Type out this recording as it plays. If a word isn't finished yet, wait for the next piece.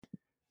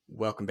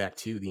Welcome back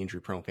to the Injury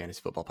Prone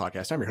Fantasy Football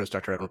Podcast. I'm your host,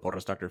 Dr. Edwin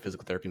Porras, Doctor of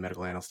Physical Therapy,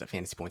 Medical Analyst at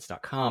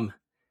FantasyPoints.com.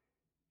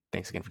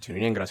 Thanks again for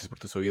tuning in. Gracias por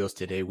tus oídos.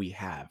 Today we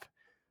have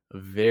a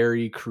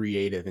very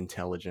creative,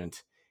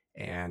 intelligent,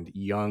 and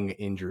young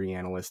injury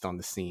analyst on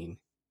the scene.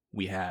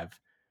 We have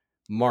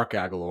Mark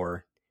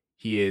Aguilar.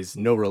 He is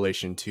no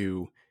relation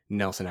to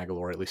Nelson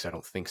Aguilar, at least I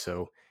don't think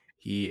so.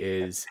 He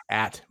is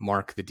at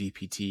Mark the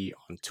DPT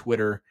on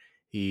Twitter.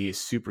 He's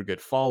super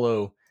good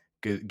follow.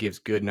 Gives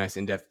good, nice,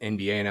 in-depth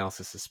NBA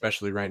analysis,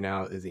 especially right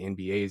now as the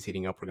NBA is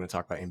heating up. We're going to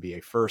talk about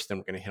NBA first, then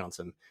we're going to hit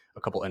on a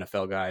couple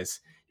NFL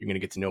guys. You're going to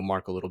get to know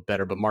Mark a little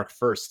better. But Mark,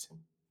 first,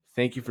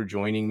 thank you for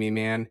joining me,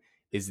 man.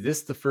 Is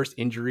this the first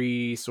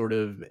injury sort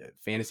of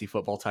fantasy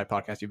football type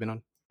podcast you've been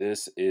on?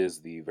 This is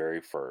the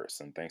very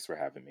first, and thanks for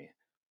having me.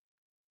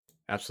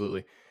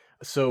 Absolutely.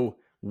 So,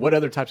 what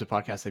other types of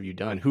podcasts have you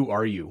done? Who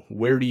are you?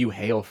 Where do you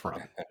hail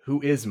from?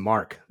 Who is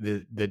Mark,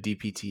 the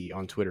DPT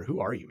on Twitter? Who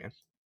are you, man?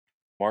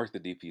 Mark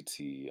the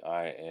DPT.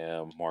 I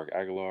am Mark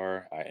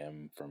Aguilar. I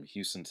am from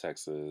Houston,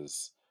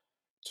 Texas,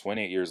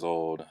 28 years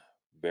old,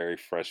 very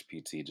fresh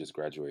PT, just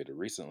graduated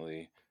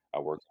recently. I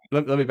work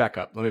Let me back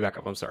up.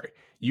 I'm sorry.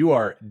 You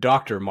are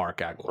Dr.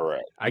 Mark Aguilar.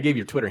 correct. I gave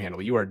your Twitter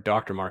handle. You are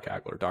Dr. Mark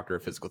Aguilar, Doctor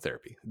of Physical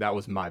Therapy. That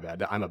was my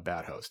bad. I'm a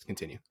bad host.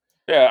 Continue.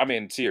 Yeah, I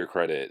mean, to your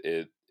credit,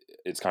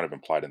 it's kind of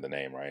implied in the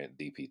name, right?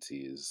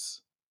 DPT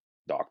is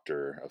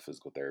Doctor of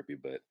Physical Therapy,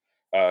 but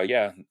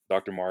yeah,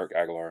 Dr. Mark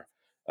Aguilar,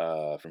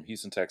 from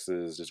Houston,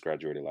 Texas, just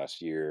graduated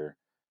last year.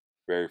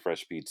 Very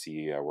fresh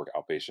PT. I work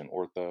outpatient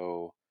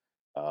ortho.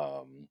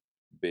 Um,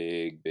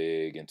 big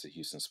into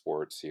Houston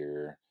sports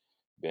here.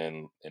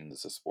 Been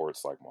into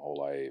sports like my whole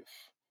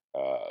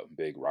life.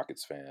 Big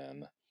Rockets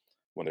fan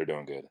when they're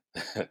doing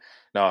good.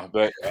 No,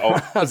 but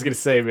I was gonna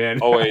say,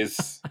 man.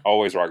 always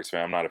Rockets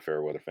fan. I'm not a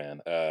fair weather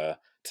fan.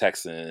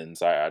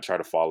 Texans. I try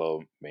to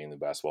follow mainly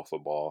basketball,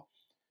 football.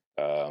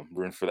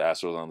 Rooting for the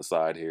Astros on the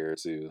side here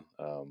too.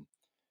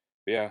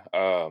 Yeah.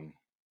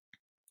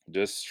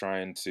 Just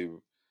trying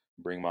to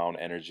bring my own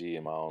energy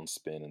and my own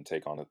spin and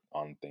take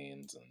on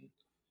things. And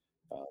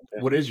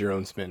yeah. What is your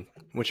own spin?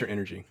 What's your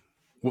energy?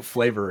 What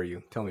flavor are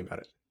you? Tell me about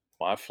it.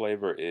 My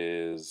flavor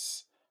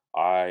is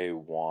I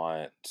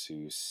want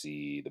to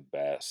see the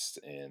best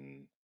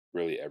in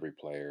really every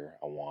player.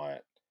 I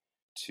want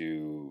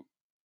to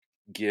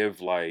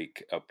give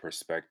like a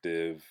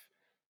perspective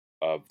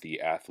of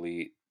the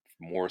athlete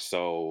more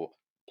so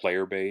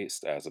player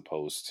based as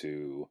opposed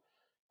to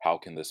how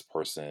can this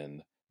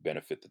person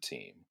benefit the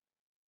team.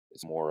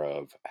 It's more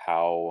of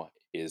how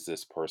is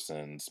this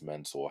person's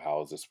mental,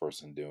 how is this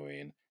person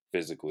doing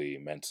physically,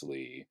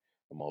 mentally,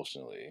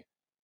 emotionally?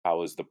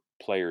 How is the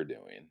player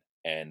doing?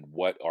 And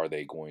what are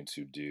they going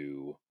to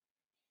do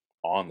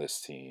on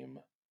this team?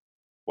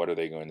 What are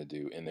they going to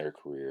do in their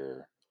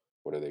career?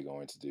 What are they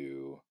going to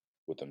do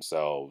with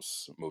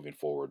themselves moving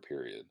forward,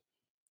 period.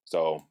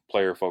 So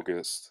player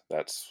focused,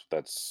 that's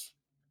that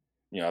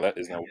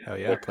is not Hell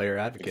yeah, what player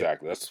advocate.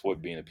 exactly that's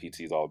what being a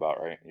PT is all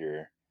about, right?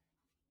 You're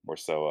more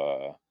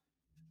so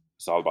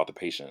it's all about the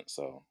patient.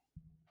 So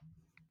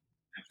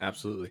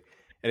Absolutely.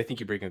 And I think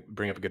you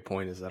bring up a good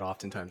point is that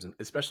oftentimes,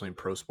 especially in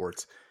pro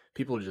sports,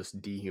 people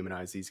just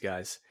dehumanize these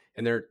guys,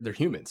 and they're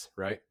humans,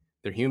 right?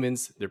 They're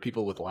humans. They're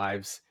people with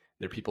lives.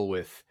 They're people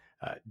with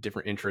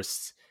different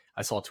interests.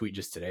 I saw a tweet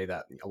just today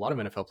that a lot of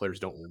NFL players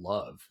don't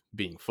love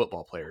being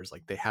football players.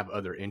 Like they have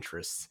other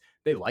interests.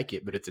 They like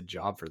it, but it's a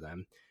job for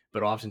them.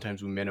 But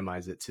oftentimes we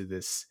minimize it to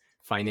this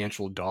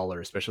financial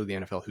dollar, especially the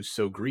NFL, who's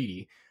so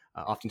greedy.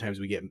 Oftentimes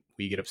we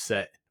get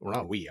upset, or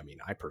not we, I mean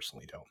I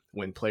personally don't,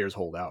 when players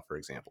hold out. For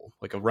example,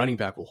 like a running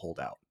back will hold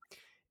out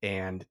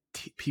and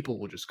people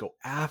will just go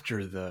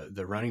after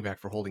the running back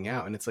for holding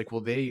out, and it's like,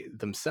 well, they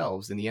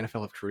themselves in the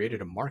NFL have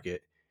created a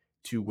market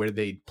to where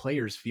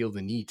players feel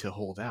the need to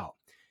hold out,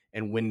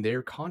 and when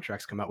their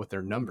contracts come out with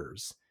their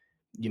numbers,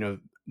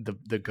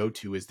 the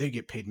go-to is they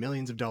get paid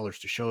millions of dollars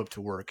to show up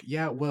to work.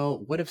 Yeah, well,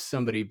 what if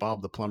somebody,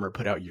 Bob the plumber,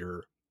 put out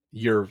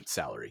your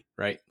salary,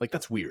 right? Like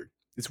that's weird.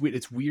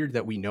 It's weird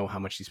that we know how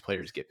much these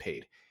players get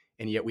paid,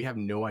 and yet we have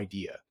no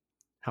idea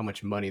how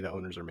much money the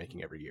owners are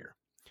making every year.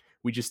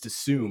 We just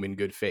assume in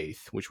good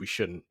faith, which we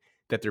shouldn't,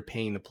 that they're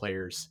paying the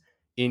players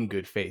in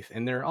good faith,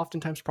 and they're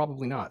oftentimes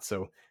probably not.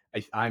 So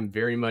I'm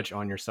very much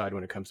on your side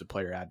when it comes to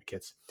player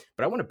advocates.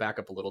 But I want to back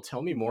up a little.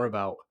 Tell me more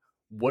about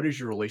what is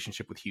your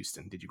relationship with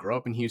Houston? Did you grow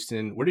up in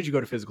Houston? Where did you go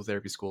to physical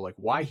therapy school? Like,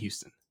 why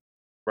Houston?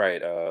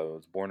 right, I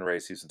was born and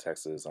raised Houston,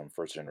 Texas. I'm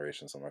first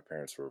generation, so my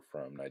parents were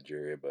from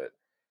Nigeria, but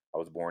I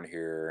was born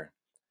here,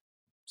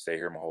 stayed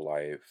here my whole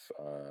life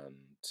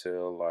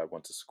until I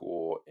went to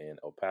school in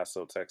El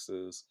Paso,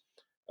 Texas,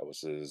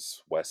 which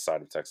is west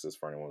side of Texas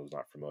for anyone who's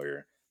not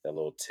familiar. That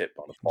little tip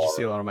on the Did you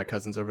see far. a lot of my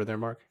cousins over there,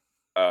 Mark?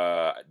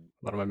 Uh, A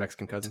lot of my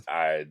Mexican cousins.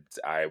 I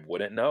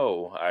wouldn't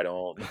know. I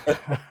don't.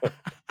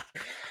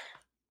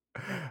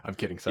 I'm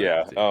kidding. Sorry.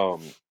 Yeah.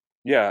 Continue.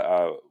 Yeah.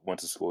 I went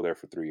to school there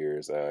for 3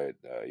 years at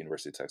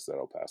University of Texas at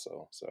El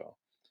Paso. So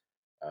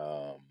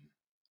um,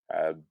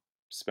 I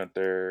spent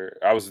there.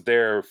 I was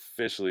there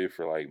officially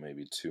for like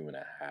maybe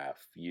 2.5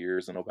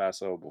 years in El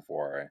Paso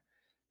before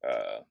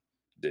I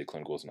did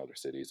clinicals in other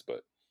cities.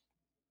 But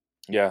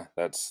yeah,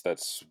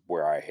 that's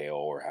where I hail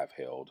or have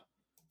hailed.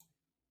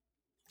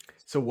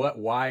 So what?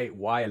 Why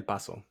El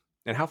Paso?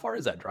 And how far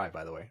is that drive,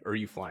 by the way? Or are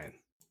you flying?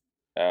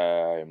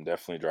 I'm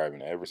definitely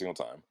driving every single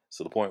time.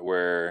 So the point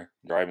where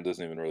driving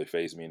doesn't even really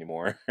phase me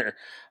anymore.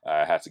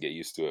 I have to get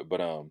used to it. But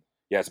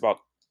yeah, it's about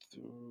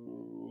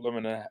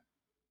 11,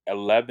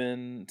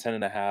 11, 10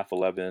 and a half,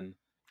 11.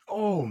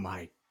 Oh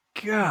my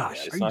Yeah,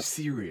 gosh! Are it's you not it's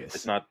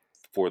serious? not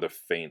for the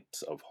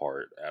faint of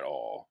heart at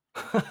all.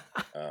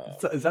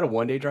 Is that a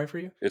 1 day drive for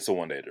you, It's a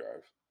 1 day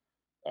drive.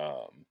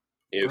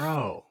 If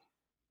bro?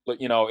 But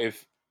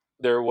if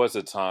there was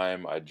a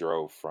time I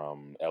drove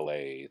from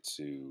LA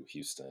to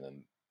Houston,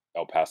 and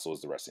El Paso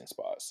was the resting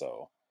spot,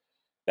 so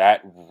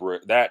that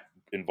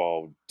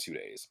involved 2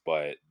 days.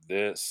 But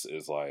this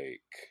is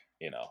like,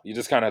 you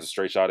just kind of have to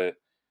straight shot it.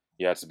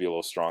 You have to be a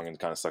little strong and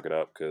kind of suck it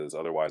up, because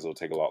otherwise it'll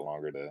take a lot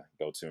longer to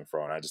go to and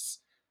fro. And I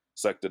just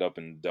sucked it up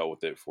and dealt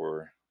with it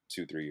for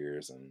 2 3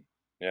 years, and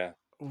yeah,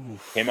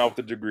 came out Oof,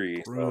 with a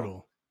degree. So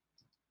brutal.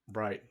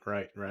 Right,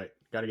 right, right.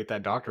 Got to get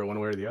that doctor one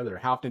way or the other.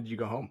 How often did you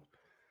go home?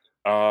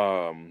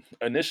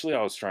 initially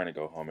I was trying to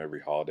go home every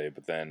holiday,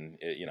 but then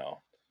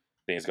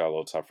things got a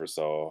little tougher,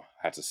 so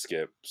I had to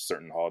skip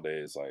certain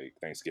holidays like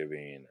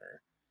Thanksgiving,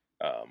 or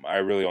I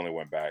really only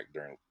went back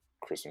during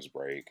Christmas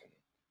break. And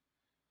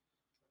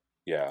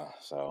yeah,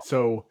 so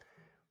So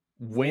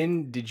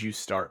when did you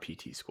start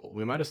PT school?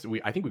 We might have.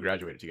 I think we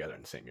graduated together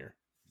in the same year.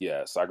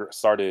 yes, I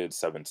started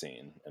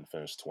 17 and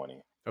finished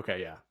 20.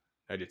 Okay, yeah,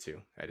 I did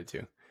too. I did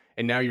too.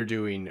 And now you're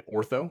doing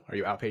ortho. Are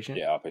you outpatient?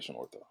 Yeah, outpatient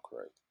ortho,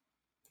 correct.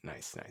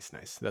 Nice, nice,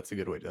 nice. That's a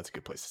good way. That's a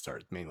good place to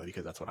start, mainly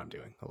because that's what I'm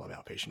doing. I love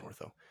outpatient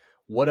ortho.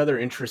 What other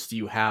interests do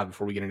you have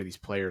before we get into these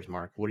players,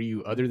 Mark? What are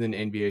you other than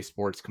NBA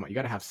sports? Come on, you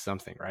got to have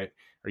something, right?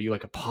 Are you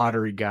like a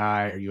pottery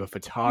guy? Are you a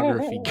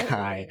photography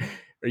guy?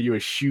 Are you a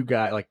shoe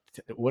guy? Like,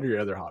 what are your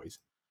other hobbies?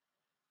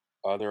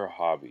 Other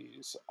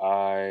hobbies,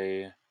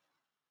 I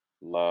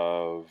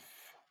love.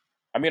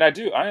 I mean,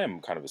 I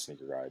am kind of a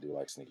sneaker guy. I do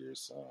like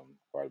sneakers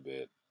quite a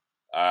bit.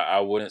 I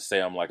wouldn't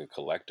say I'm like a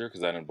collector,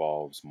 because that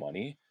involves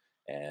money,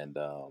 and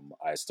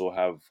I still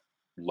have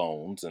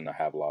loans, and I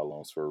have a lot of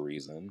loans for a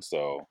reason.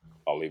 So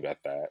I'll leave it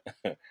at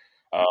that.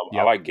 I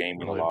Yep, like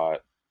gaming a totally.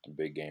 lot. I'm a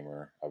big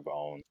gamer.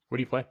 What do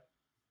you play?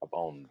 I've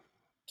owned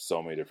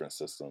so many different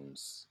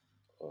systems.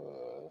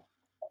 Uh,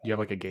 Do you have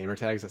like a gamer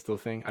tag? Is that still a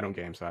thing? I don't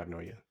game, so I have no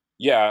idea.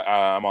 yeah,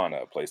 I'm on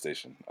a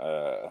PlayStation.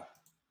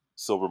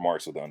 Silver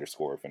Marks with the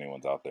underscore. If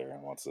anyone's out there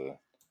and wants to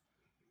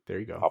There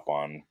you go. hop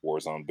on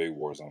Warzone, big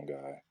Warzone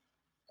guy.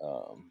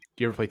 Um,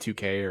 Do you ever play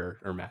 2K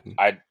or Madden?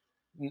 I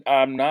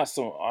I'm not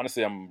so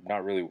honestly. I'm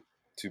not really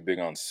too big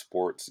on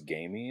sports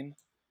gaming.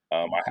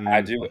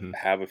 I do Mm-hmm.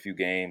 have a few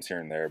games here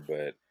and there,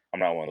 but I'm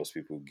not one of those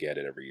people who get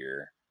it every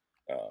year.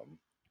 Um,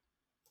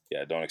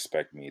 yeah, don't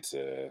expect me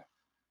to.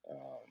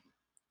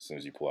 As soon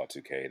as you pull out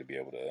 2K, to be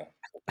able to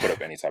put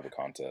up any type of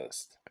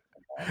contest.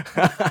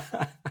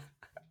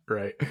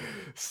 Right.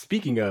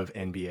 Speaking of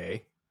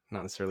NBA,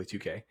 not necessarily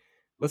 2K,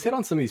 let's hit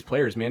on some of these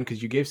players, man,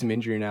 because you gave some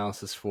injury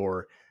analysis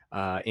for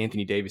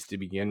Anthony Davis to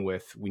begin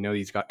with. We know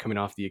he's got coming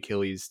off the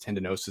Achilles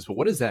tendinosis, but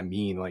what does that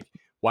mean? Like,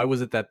 why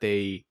was it that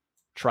they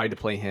tried to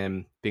play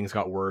him? Things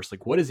got worse.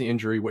 Like, what is the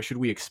injury? What should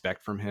we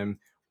expect from him?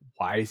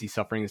 Why is he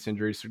suffering this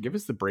injury? So, give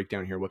us the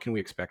breakdown here. What can we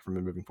expect from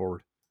him moving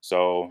forward?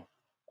 So,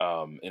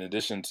 in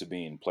addition to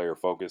being player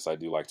focused, I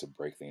do like to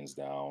break things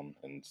down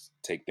and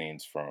take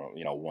things from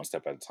one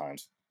step at a time.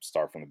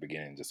 Start from the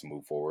beginning, just to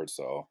move forward.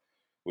 So,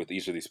 with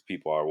each of these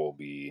people, I will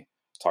be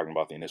talking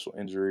about the initial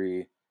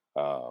injury,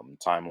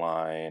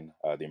 timeline,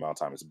 the amount of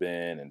time it's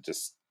been, and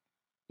just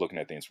looking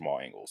at things from all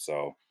angles.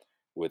 So,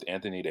 with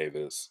Anthony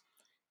Davis,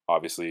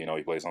 obviously,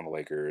 he plays on the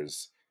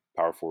Lakers,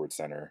 power forward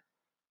center.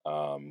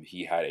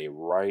 He had a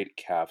right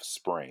calf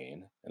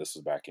sprain, and this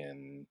was back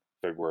in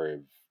February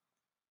of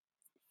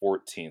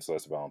 14th, so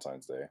that's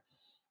Valentine's Day.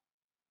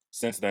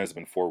 Since then, it's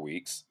been 4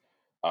 weeks.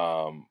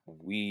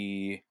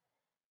 We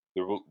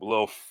were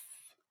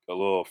a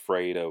little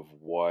afraid of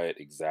what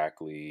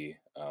exactly,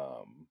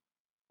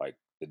 like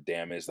the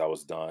damage that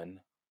was done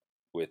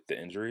with the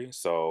injury.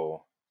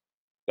 So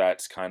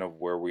that's kind of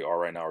where we are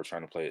right now. We're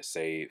trying to play it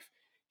safe.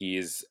 He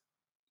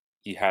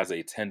has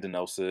a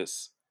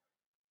tendinosis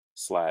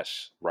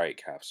slash right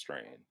calf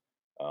strain.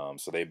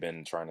 So they've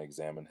been trying to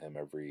examine him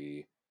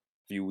every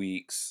few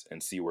weeks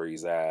and see where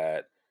he's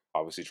at.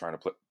 Obviously, trying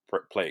to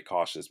play it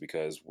cautious,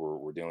 because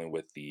we're dealing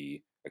with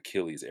the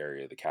Achilles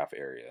area, the calf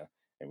area,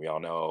 and we all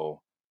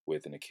know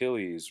with an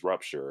Achilles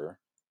rupture.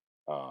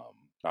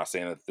 Not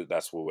saying that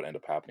that's what would end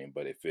up happening,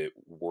 but if it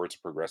were to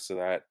progress to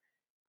that,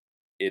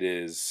 it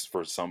is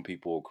for some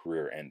people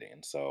career ending.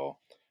 So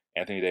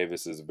Anthony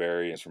Davis is a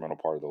very instrumental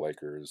part of the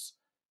Lakers.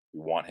 We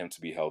want him to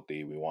be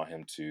healthy. We want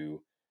him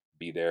to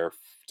be there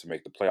to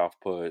make the playoff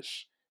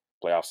push.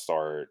 Playoffs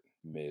start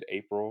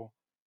mid-April.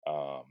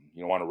 You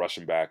don't want to rush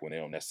him back when they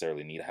don't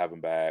necessarily need to have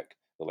him back.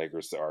 The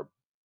Lakers are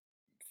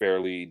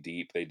fairly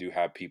deep. They do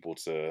have people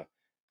to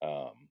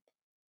um,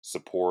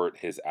 support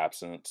his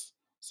absence.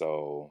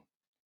 So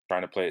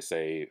trying to play it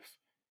safe.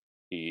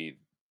 He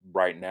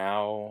right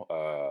now,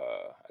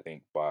 I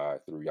think by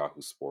through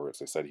Yahoo Sports,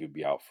 they said he'd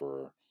be out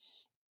for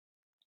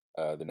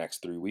the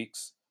next 3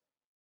 weeks,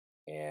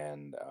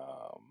 and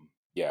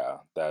yeah,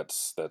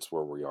 that's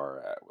where we are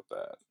at with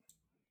that.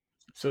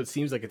 So it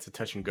seems like it's a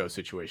touch and go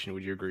situation.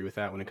 Would you agree with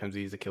that when it comes to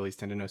these Achilles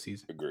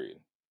tendinoses? Agreed.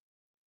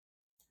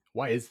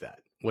 Why is that?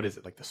 What is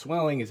it? Like the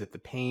swelling? Is it the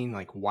pain?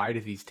 Like why do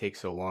these take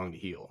so long to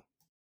heal?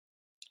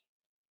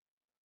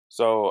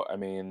 So, I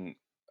mean,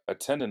 a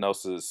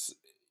tendinosis,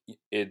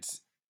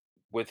 it's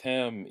with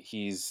him.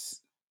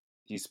 He's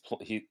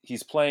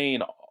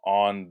playing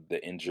on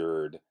the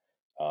injured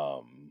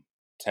um,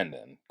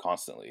 tendon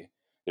constantly.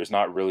 There's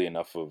not really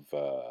enough of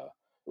a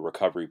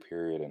recovery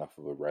period, enough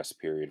of a rest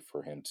period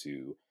for him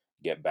to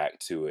get back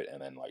to it and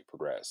then like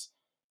progress.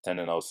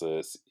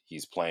 Tendinosis,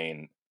 he's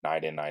playing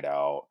night in, night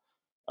out.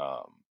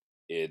 Um,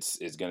 it's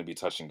going to be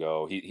touch and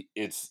go.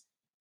 It's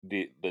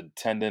the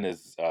tendon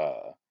is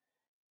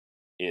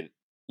it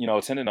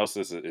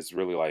tendinosis is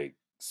really like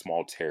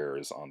small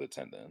tears on the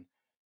tendon,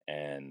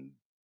 and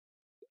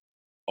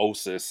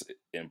osis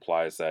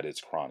implies that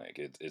it's chronic.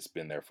 It's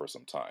been there for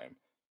some time.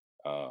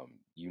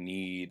 You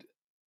need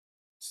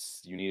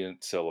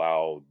to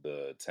allow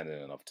the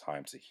tendon enough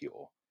time to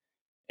heal,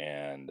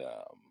 and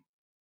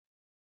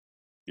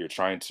you're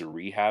trying to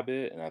rehab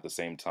it, and at the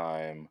same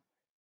time,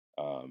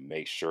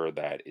 make sure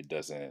that it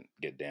doesn't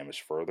get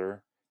damaged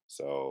further.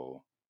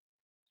 So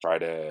try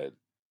to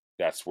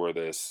that's where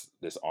this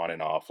on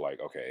and off, like,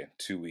 okay,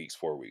 2 weeks,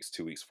 4 weeks,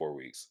 2 weeks, 4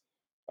 weeks.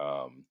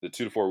 The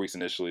 2 to 4 weeks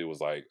initially was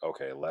like,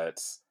 okay,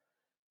 let's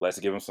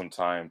give him some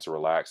time to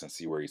relax and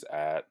see where he's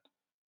at.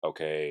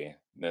 Okay,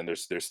 then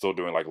they're still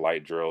doing like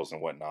light drills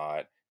and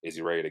whatnot. Is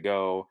he ready to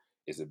go?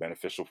 Is it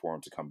beneficial for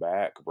him to come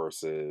back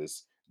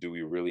versus do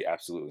we really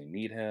absolutely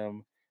need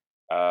him?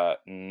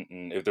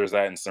 If there's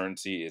that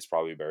uncertainty, it's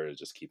probably better to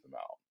just keep him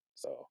out.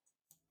 So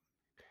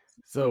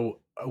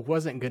So I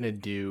wasn't going to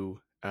do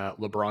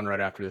LeBron right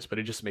after this, but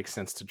it just makes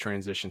sense to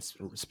transition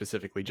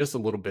specifically just a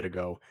little bit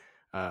ago,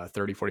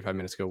 30, 45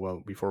 minutes ago,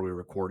 well, before we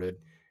recorded,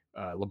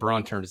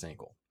 LeBron turned his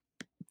ankle.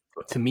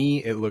 To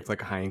me, it looked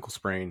like a high ankle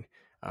sprain.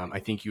 I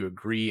think you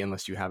agree,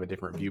 unless you have a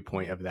different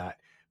viewpoint of that.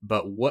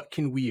 But what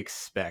can we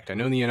expect? I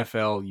know in the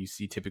NFL, you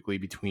see typically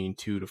between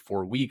 2 to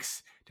 4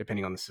 weeks,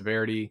 depending on the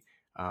severity.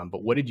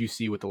 But what did you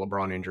see with the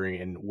LeBron injury,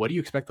 and what do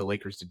you expect the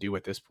Lakers to do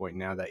at this point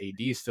now that AD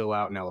is still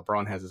out? Now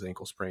LeBron has his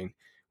ankle sprain.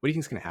 What do you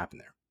think is going to happen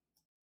there?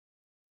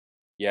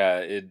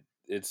 yeah,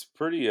 it's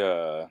pretty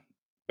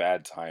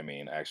bad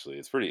timing actually.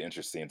 It's pretty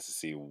interesting to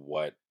see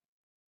what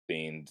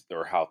things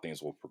or how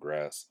things will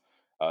progress.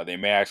 They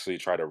may actually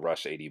try to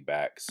rush AD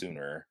back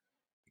sooner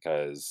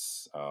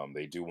because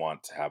they do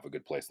want to have a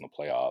good place in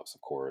the playoffs,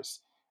 of course.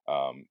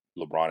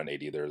 LeBron and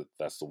AD,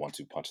 that's the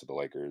 1-2 punch of the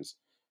Lakers.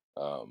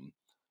 Um,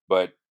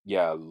 but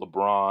yeah,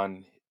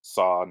 LeBron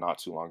saw not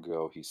too long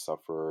ago he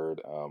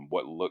suffered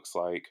what looks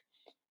like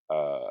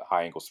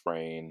high ankle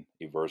sprain,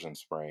 eversion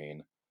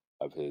sprain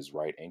of his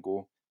right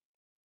ankle.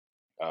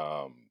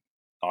 Um,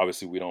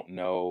 Obviously, we don't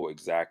know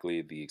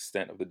exactly the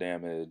extent of the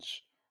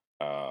damage.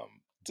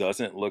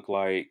 Doesn't look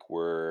like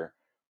we're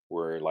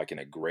like in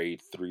a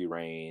grade 3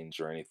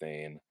 range or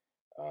anything.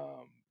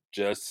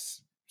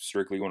 Just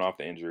strictly going off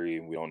the injury.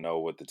 We don't know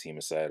what the team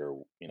has said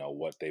or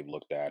what they've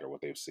looked at or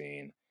what they've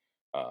seen.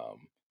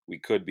 We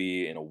could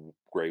be in a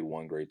grade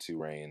 1, grade 2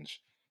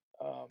 range.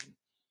 Um,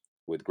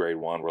 with grade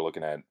 1, we're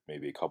looking at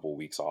maybe a couple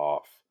weeks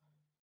off.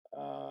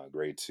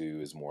 Grade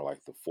 2 is more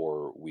like the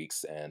 4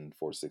 weeks and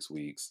 4 to 6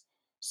 weeks.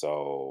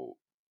 So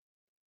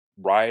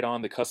right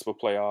on the cusp of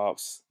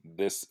playoffs,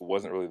 this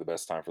wasn't really the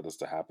best time for this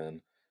to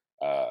happen.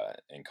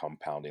 And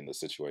compounding the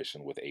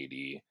situation with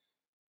AD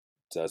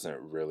doesn't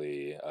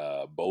really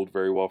bode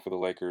very well for the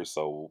Lakers.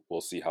 So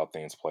we'll see how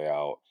things play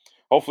out.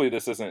 Hopefully,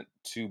 this isn't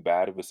too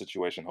bad of a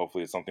situation.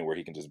 Hopefully, it's something where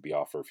he can just be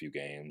off for a few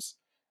games,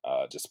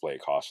 just play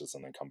it cautious,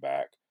 and then come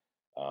back.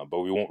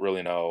 But we won't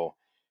really know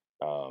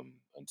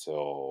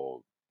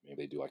until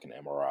maybe they do like an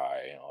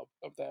MRI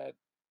of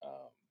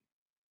um,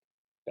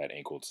 that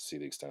ankle to see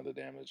the extent of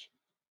the damage.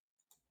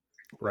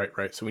 Right,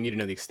 right. So we need to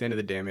know the extent of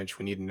the damage.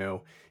 We need to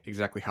know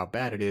exactly how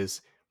bad it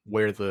is,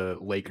 where the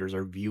Lakers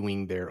are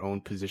viewing their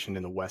own position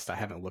in the West. I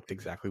haven't looked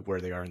exactly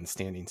where they are in the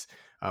standings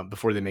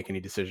before they make any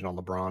decision on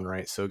LeBron,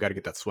 right? So got to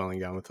get that swelling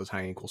down with those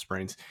high ankle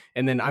sprains.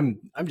 And then I'm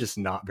just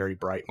not very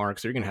bright, Mark.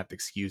 So you're gonna have to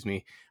excuse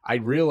me. I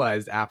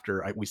realized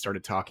after we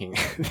started talking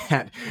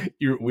that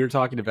we were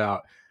talking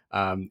about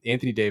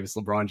Anthony Davis,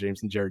 LeBron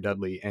James, and Jared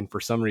Dudley, and for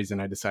some reason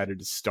I decided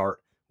to start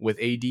with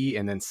AD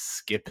and then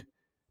skip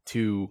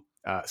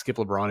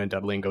LeBron and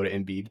Dudley and go to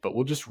Embiid. But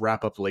we'll just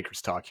wrap up the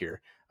Lakers talk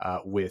here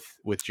with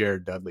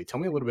Jared Dudley. Tell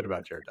me a little bit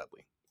about Jared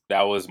Dudley.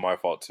 That was my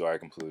fault too. I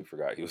completely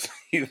forgot he was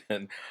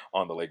even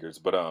on the Lakers.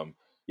 But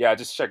yeah, I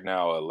just checked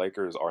now.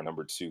 Lakers are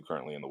number 2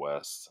 currently in the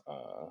West.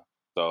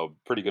 So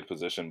pretty good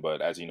position.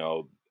 But as you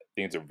know,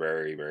 things are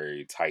very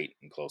very tight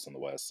and close in the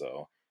West.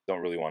 So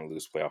don't really want to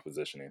lose playoff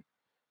positioning.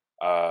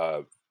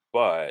 Uh,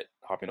 but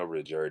hopping over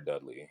to Jared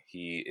Dudley,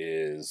 he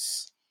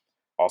is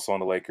also on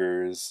the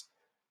Lakers.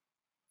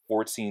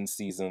 14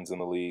 seasons in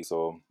the league,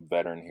 so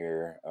veteran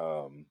here.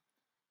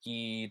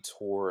 He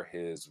tore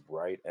his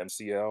right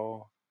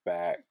MCL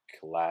back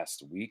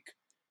last week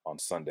on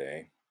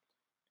Sunday,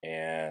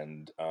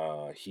 and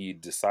he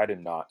decided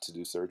not to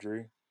do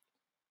surgery.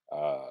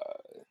 Uh,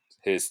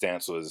 his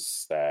stance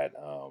was that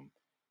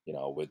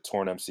with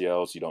torn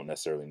MCLs, you don't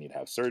necessarily need to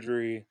have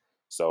surgery.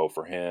 So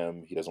for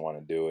him, he doesn't want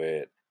to do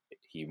it.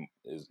 He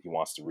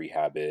wants to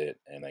rehab it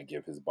and then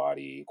give his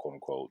body quote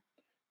unquote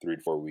 3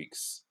 to 4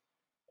 weeks,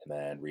 and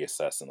then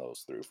reassess in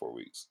those 3 to 4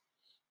 weeks.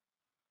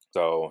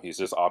 So he's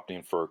just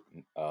opting for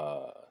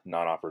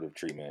non-operative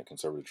treatment,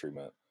 conservative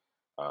treatment.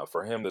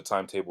 For him, the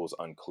timetable is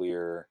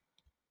unclear,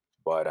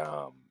 but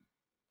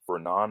for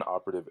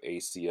non-operative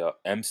ACL,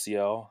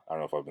 MCL, I don't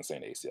know if I've been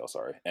saying ACL,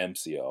 sorry,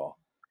 MCL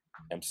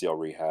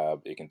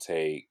rehab, it can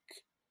take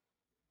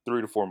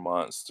 3 to 4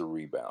 months to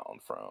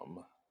rebound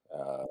from.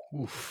 Uh,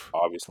 Oof,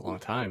 it's a long Obviously,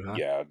 time, huh?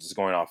 yeah, just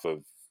going off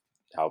of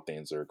how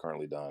things are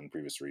currently done,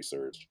 previous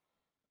research,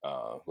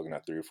 looking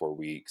at 3 to 4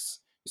 weeks.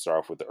 You start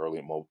off with the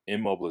early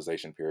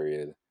immobilization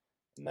period,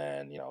 and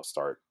then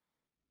start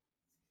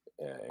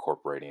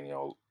incorporating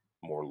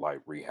more light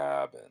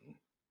rehab and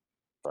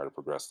try to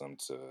progress them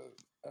to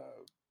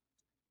uh,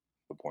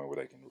 the point where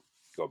they can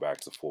go back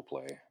to full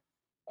play.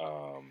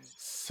 Um,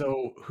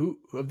 So who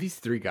of these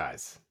three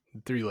guys,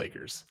 three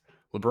Lakers,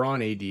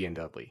 LeBron, AD, and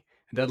Dudley?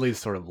 Dudley is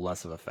sort of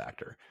less of a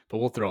factor, but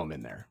we'll throw him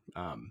in there.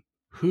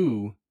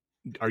 Who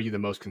are you the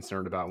most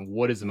concerned about? And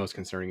what is the most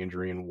concerning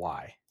injury and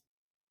why?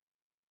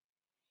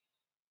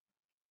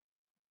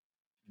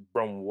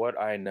 from what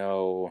I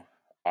know,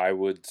 I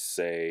would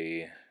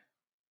say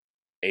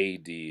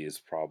AD is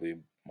probably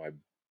my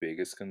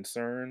biggest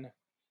concern.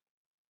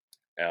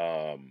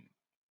 Um,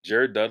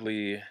 Jared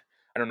Dudley,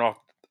 I don't know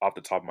off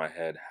the top of my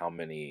head how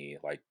many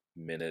like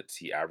minutes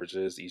he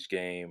averages each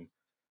game.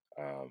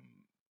 Um,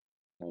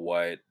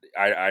 what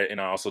I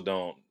also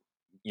don't,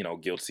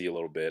 guilty a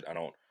little bit. I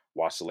don't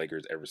watch the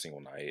Lakers every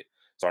single night,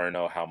 so I don't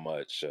know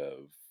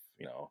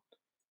you know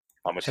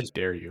how much How he's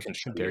dare you? How dare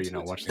contributing you to the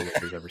not watch the team.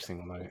 Lakers every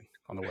single night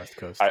on the West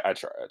Coast? I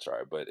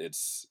try, but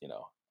it's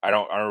I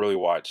don't really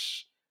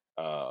watch.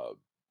 Uh,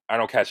 I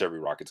don't catch every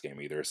Rockets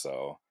game either,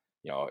 so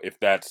if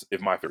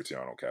my favorite team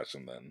I don't catch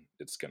them, then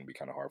it's gonna be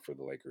kind of hard for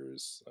the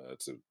Lakers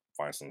to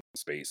find some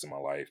space in my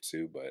life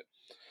too. But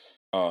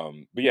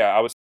yeah, I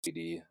would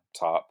say AD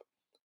top,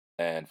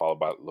 and followed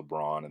by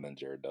LeBron, and then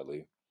Jared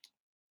Dudley.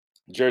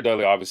 Jared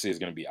Dudley obviously is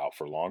going to be out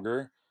for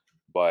longer,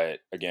 but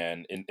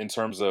again, in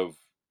terms of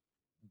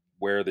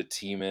where the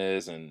team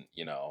is, and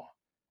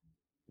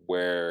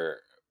where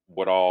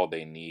what all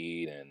they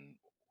need and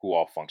who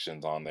all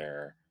functions on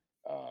there,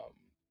 um,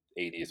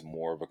 AD is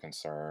more of a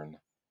concern,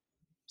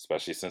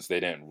 especially since they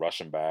didn't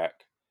rush him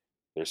back.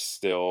 There's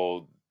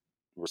still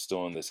We're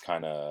still in this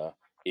kind of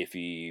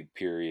iffy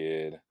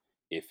period,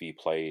 iffy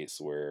place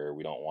where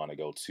we don't want to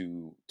go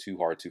too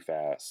hard too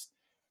fast.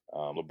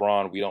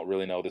 LeBron, we don't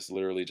really know. This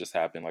literally just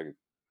happened like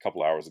a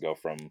couple hours ago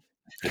from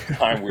the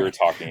time we were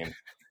talking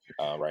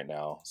right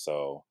now.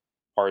 So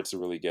hard to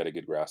really get a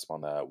good grasp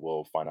on that.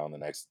 We'll find out in the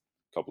next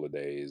couple of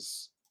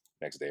days,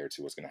 next day or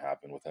two, what's going to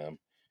happen with him.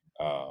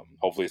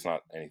 Hopefully, it's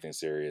not anything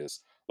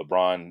serious.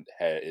 LeBron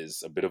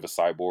is a bit of a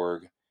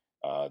cyborg.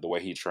 The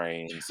way he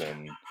trains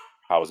and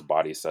how his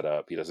body's set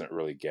up, he doesn't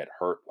really get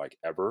hurt like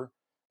ever.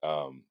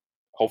 Um,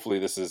 Hopefully,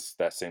 this is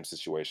that same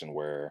situation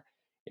where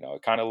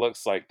it kind of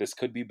looks like this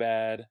could be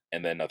bad,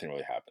 and then nothing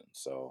really happens.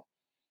 So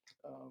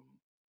um,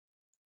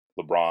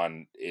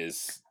 LeBron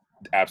is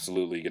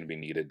absolutely going to be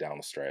needed down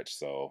the stretch.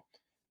 So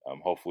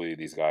hopefully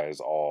these guys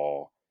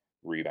all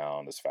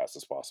rebound as fast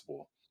as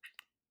possible.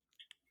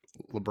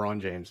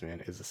 LeBron James,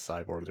 man, is a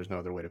cyborg. There's no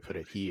other way to put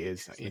it. He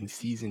is in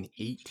season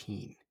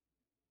 18.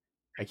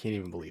 I can't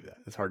even believe that.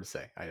 It's hard to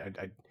say.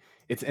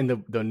 It's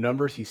and the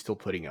numbers he's still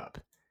putting up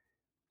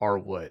are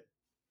what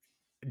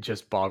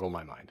just boggle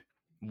my mind.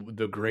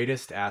 The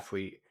greatest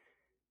athlete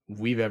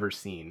we've ever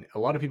seen. A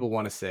lot of people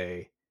want to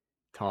say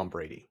Tom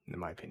Brady, in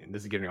my opinion.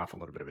 This is getting off a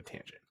little bit of a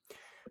tangent.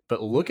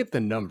 But look at the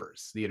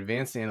numbers, the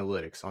advanced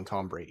analytics on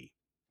Tom Brady.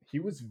 He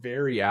was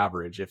very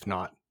average, if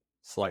not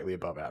slightly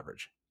above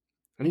average.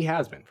 And he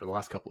has been for the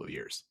last couple of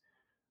years.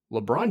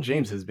 LeBron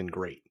James has been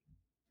great.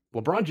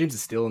 LeBron James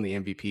is still in the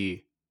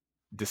MVP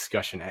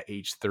discussion at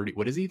age 30.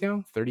 What is he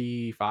now?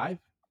 35?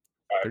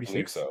 I believe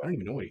 36? I so. don't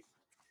even know what he.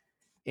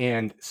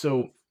 And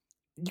so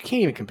you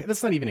can't even compare.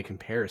 That's not even a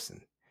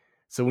comparison.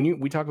 So when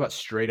we talk about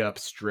straight up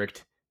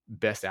strict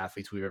best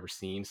athletes we've ever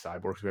seen,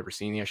 cyborgs we've ever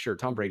seen, yeah, sure,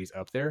 Tom Brady's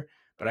up there,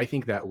 but I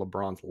think that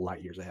LeBron's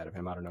light years ahead of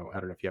him. I don't know. I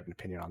don't know if you have an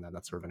opinion on that.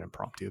 That's sort of an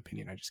impromptu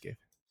opinion I just gave.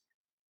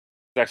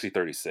 It's actually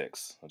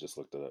 36. I just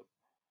looked it up.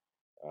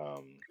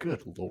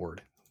 Good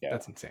lord, Yeah,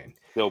 that's insane.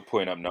 still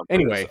putting up numbers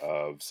Anyway,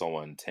 of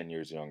someone 10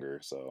 years younger.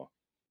 So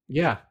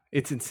yeah,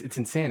 it's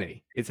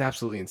insanity. It's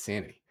absolutely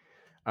insanity.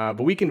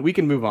 But we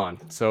can move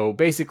on. So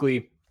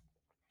basically,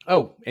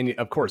 oh, and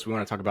of course we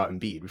want to talk about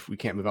Embiid. If we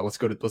can't move on, let's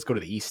go to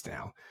the East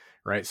now,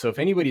 right? So if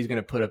anybody's going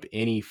to put up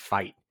any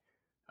fight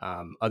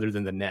other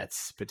than the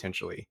Nets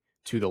potentially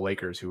to the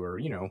Lakers, who are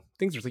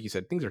things are like you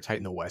said, things are tight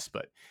in the West,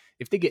 but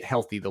if they get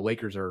healthy, the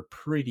Lakers are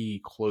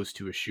pretty close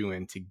to a shoe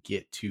in to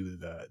get to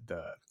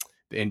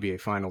the NBA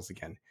Finals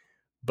again.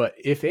 But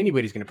if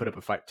anybody's going to put up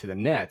a fight to the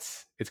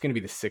Nets, it's going to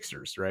be the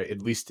Sixers, right?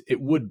 At least it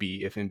would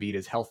be if Embiid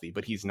is healthy,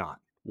 but he's not.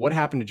 What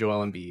happened to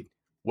Joel Embiid?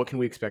 What can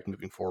we expect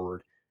moving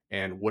forward?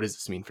 And what does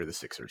this mean for the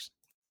Sixers?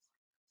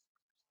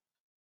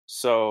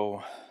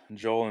 So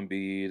Joel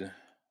Embiid,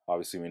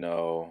 obviously we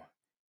know,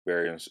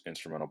 very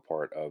instrumental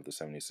part of the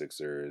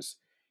 76ers.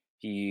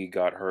 He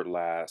got hurt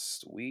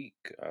last week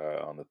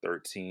on the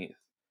 13th.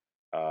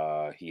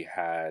 He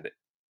had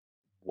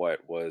what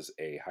was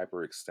a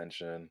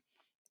hyperextension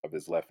of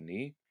his left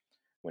knee.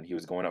 When he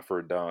was going up for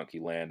a dunk, he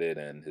landed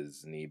and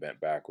his knee bent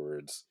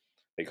backwards.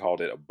 They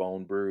called it a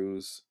bone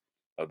bruise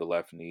of the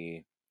left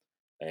knee.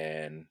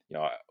 And,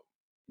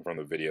 from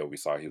the video, we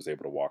saw he was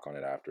able to walk on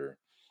it after.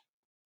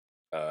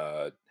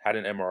 Had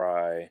an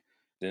MRI,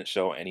 didn't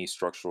show any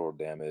structural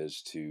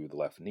damage to the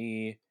left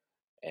knee,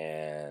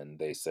 and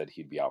they said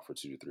he'd be out for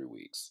 2 to 3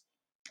 weeks.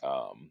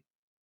 Um,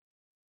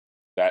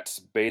 that's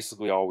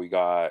basically all we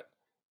got.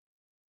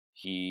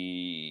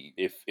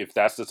 If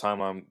that's the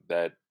timeline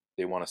that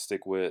they want to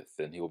stick with,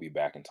 then he'll be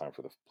back in time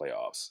for the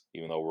playoffs.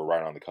 Even though we're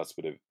right on the cusp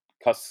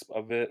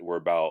of it, we're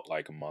about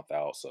like a month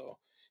out, so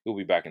he'll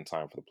be back in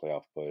time for the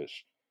playoff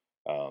push.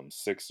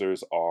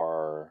 Sixers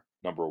are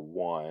number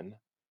one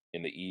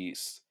in the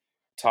East.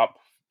 Top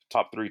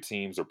top three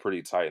teams are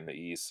pretty tight in the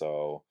East,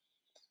 so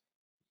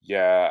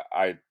yeah,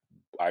 I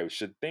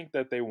should think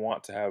that they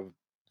want to have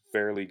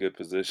fairly good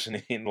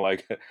positioning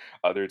like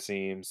other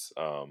teams.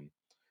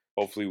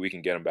 Hopefully we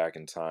can get them back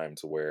in time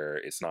to where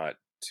it's not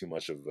too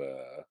much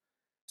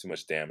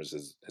damage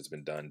has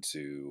been done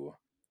to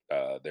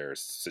their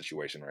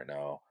situation right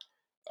now.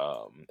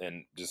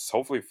 And just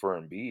hopefully for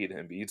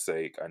Embiid's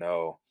sake, I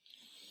know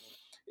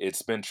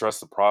it's been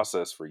trust the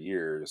process for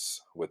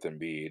years with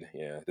Embiid.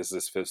 Yeah, this is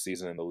his fifth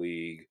season in the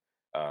league.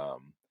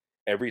 Um,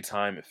 every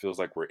time it feels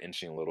like we're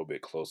inching a little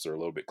bit closer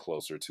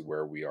to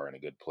where we are in a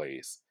good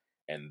place.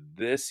 And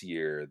this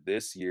year,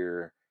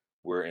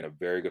 we're in a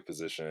very good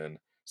position.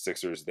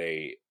 Sixers,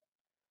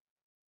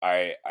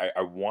 I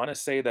want to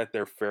say that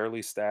they're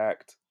fairly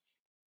stacked.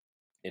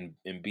 And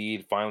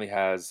Embiid finally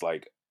has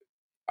like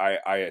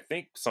I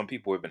think some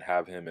people even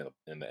have him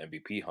in the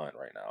MVP hunt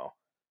right now.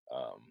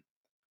 Um,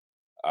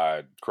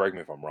 correct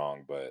me if I'm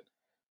wrong, but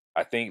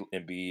I think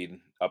Embiid,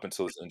 up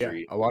until his Yeah,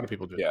 injury, a lot of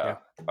people do. yeah,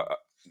 Yeah.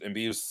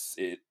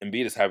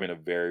 Embiid is having a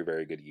very,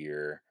 very good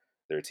year.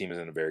 Their team is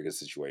in a very good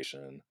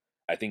situation.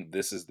 I think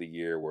this is the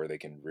year where they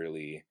can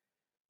really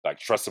like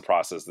trust the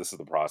process. This is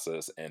the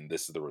process, and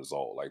this is the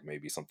result. Like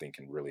maybe something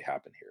can really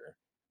happen here.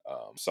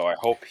 So I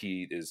hope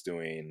he is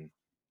doing.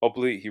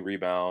 Hopefully, he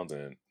rebounds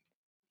and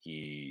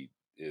he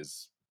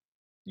is.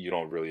 You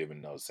don't really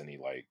even notice any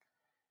like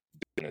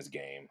in his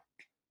game.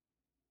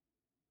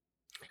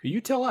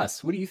 You tell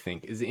us. What do you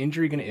think? Is the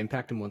injury going to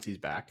impact him once he's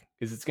back?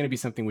 Is it's going to be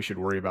something we should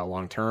worry about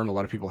long term? A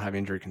lot of people have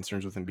injury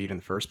concerns with Embiid in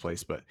the first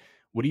place, but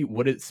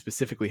what is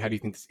specifically? How do you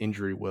think this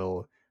injury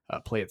will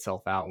play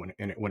itself out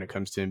when it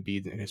comes to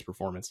Embiid and his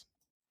performance?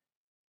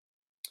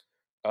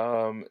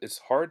 It's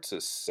hard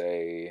to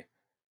say.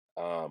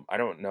 I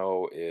don't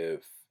know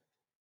if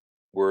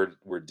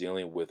we're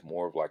dealing with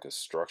more of like a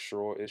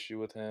structural issue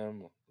with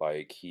him.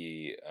 Like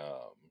he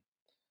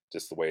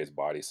just the way his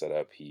body's set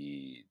up,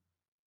 he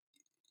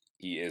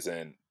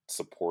isn't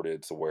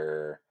supported to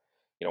where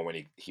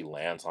when he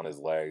lands on his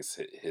legs,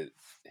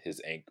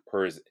 his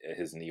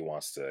knee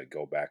wants to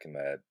go back in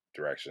that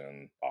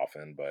direction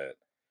often. But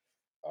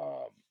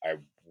I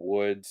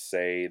would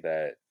say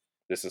that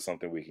this is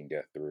something we can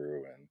get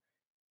through, and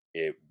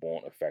it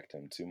won't affect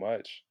him too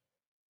much.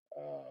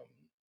 Um,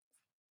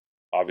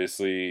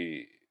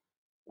 Obviously,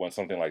 when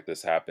something like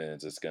this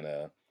happens, it's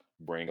gonna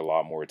bring a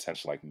lot more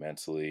attention, like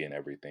mentally and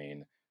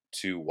everything,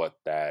 to what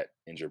that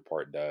injured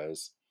part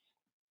does.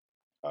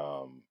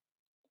 Um,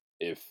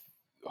 if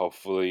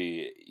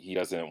hopefully he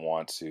doesn't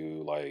want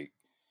to like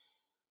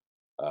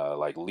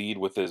lead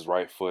with his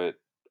right foot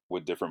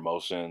with different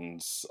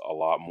motions a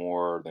lot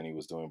more than he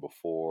was doing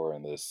before,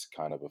 and this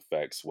kind of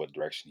affects what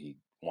direction he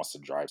wants to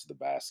drive to the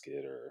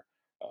basket or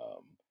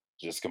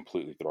just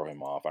completely throw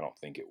him off. I don't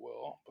think it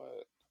will,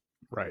 but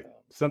Right.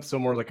 um, So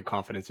more like a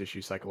confidence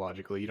issue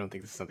psychologically. You don't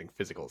think this is something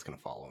physical that's going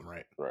to follow him,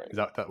 right? right, Is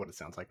that what it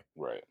sounds like?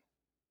 right.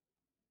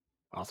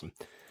 Awesome.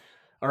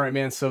 All right,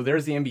 man. So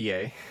there's the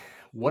NBA.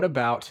 What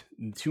about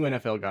two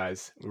NFL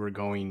guys we're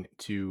going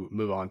to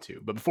move on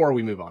to? But before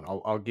we move on,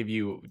 I'll give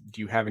you.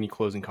 Do you have any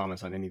closing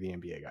comments on any of the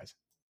NBA guys?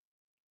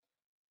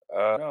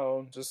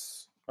 No,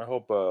 just I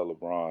hope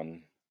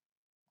LeBron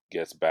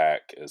gets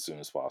back as soon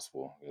as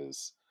possible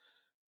because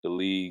the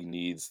league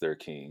needs their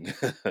king,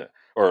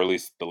 or at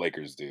least the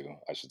Lakers do,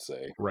 I should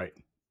say. Right.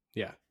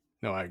 Yeah.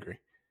 No, I agree.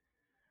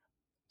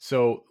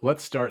 So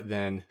let's start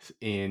then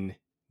in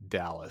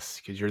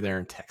Dallas because you're there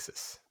in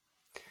Texas.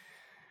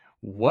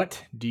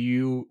 What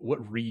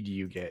read do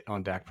you get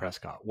on Dak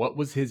Prescott? What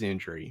was his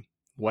injury?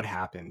 What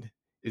happened?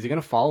 Is it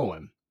going to follow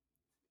him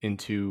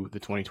into the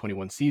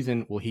 2021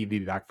 season? Will he be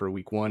back for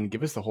week one?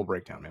 Give us the whole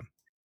breakdown, man.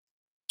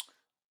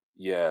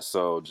 Yeah,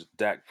 so just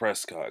Dak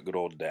Prescott, good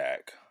old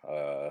Dak,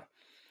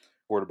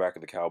 quarterback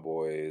of the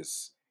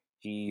Cowboys.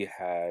 he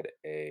had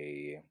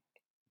a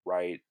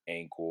right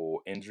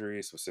ankle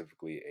injury,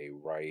 specifically a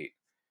right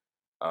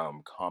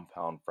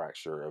compound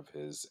fracture of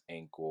his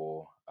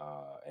ankle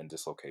and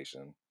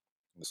dislocation.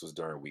 This was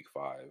during week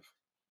 5.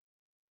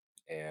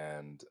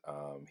 And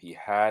he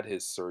had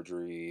his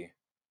surgery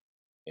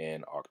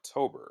in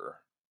October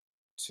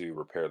to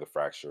repair the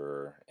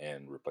fracture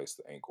and replace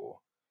the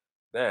ankle.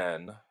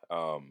 Then,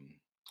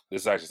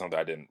 this is actually something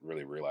I didn't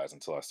really realize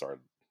until I started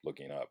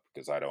looking up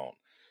because I don't,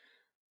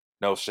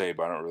 no shade,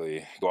 but I don't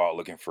really go out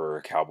looking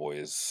for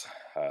Cowboys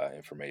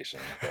information.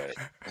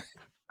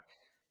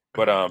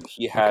 But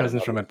he My had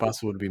cousins from another. El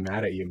Paso would be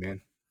mad at you,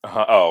 man.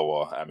 Oh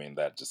well, I mean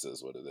that just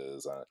is what it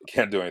is. I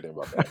can't do anything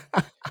about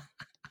that.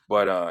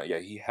 But yeah,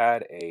 he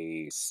had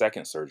a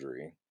second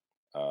surgery.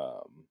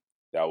 Um,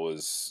 that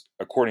was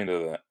according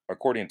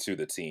to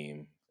the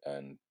team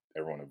and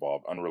everyone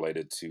involved,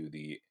 unrelated to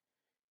the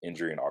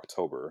injury in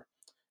October.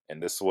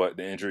 And this what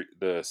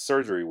the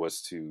surgery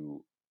was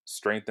to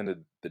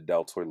strengthen the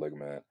deltoid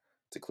ligament,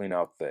 to clean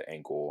out the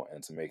ankle,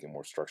 and to make it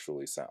more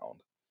structurally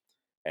sound.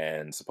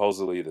 And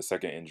supposedly, the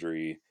second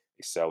injury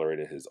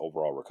accelerated his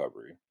overall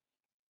recovery.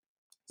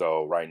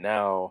 So right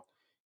now,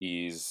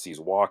 he's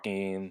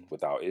walking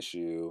without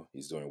issue.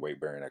 He's doing weight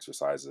bearing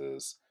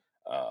exercises.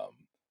 Um,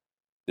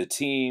 the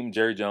team,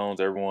 Jerry Jones,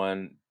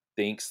 everyone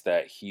thinks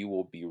that he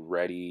will be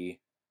ready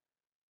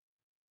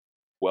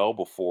well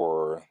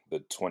before the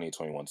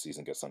 2021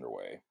 season gets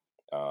underway,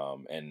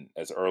 and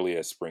as early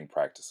as spring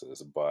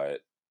practices. But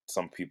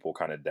some people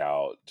kind of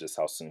doubt just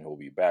how soon he'll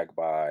be back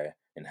by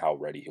and how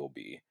ready he'll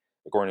be.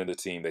 According to the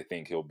team, they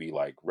think he'll be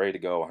like ready to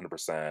go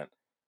 100%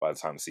 by the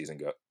time the season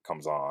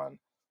comes on.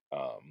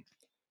 Um,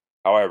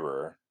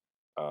 However,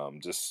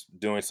 just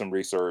doing some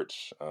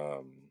research,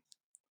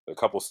 a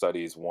couple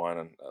studies.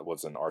 One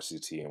was an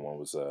RCT, and one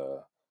was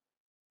a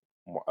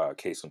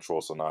case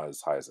control, so not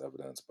as high as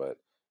evidence, but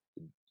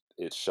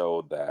it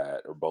showed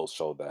that, or both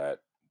showed that,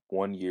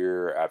 1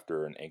 year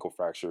after an ankle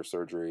fracture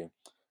surgery,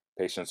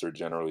 patients are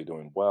generally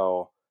doing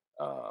well,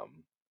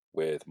 um,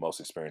 with most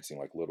experiencing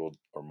like little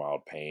or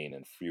mild pain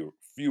and few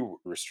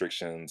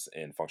restrictions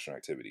in functional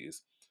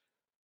activities.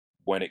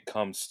 When it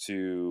comes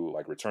to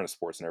like return to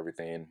sports and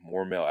everything,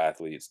 more male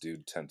athletes do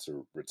tend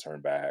to return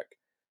back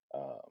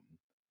um,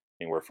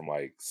 anywhere from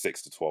like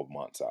 6 to 12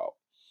 months out.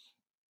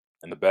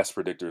 And the best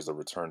predictors of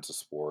return to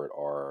sport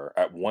are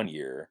at 1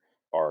 year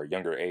are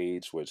younger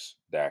age, which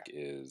Dak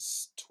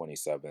is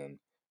 27,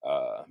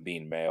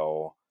 being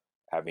male,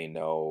 having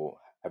no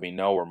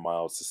or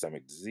mild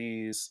systemic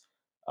disease,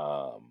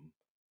 um,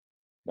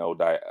 no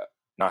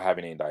not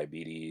having any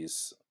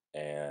diabetes,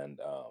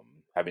 and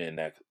having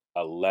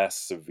a less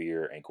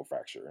severe ankle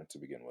fracture to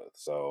begin with.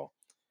 So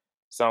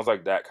sounds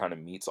like that kind of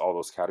meets all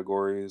those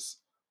categories.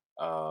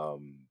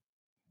 Um,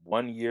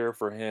 1 year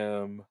for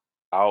him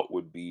out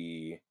would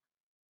be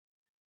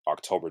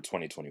October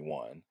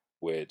 2021,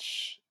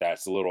 which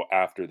that's a little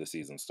after the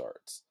season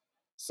starts.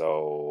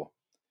 So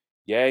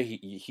yeah,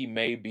 he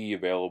may be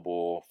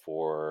available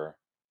for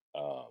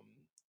um,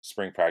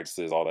 spring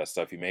practices, all that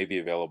stuff. He may be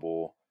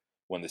available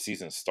when the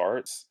season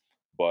starts,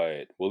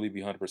 but will he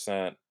be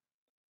 100%?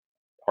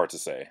 Hard to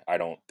say. I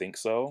don't think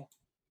so.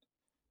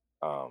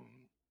 Um,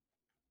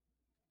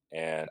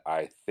 and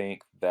I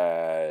think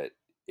that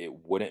it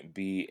wouldn't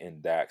be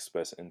in Dak's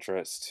best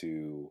interest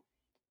to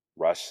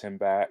rush him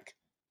back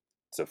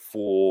to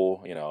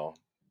full,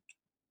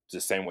 the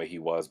same way he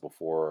was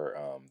before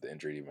the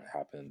injury even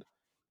happened.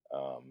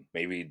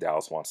 Maybe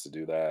Dallas wants to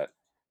do that,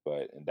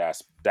 but in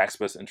Dak's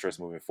best interest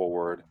moving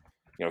forward,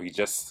 he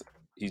just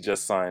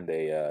signed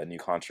a new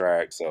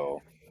contract,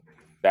 so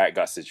that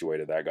got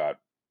situated.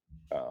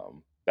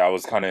 That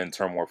was kind of in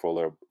turmoil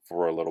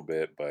for a little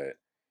bit, but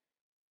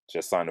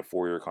just signed a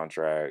 4-year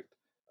contract.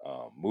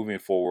 Moving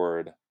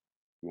forward,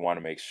 we want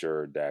to make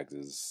sure Dak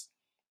is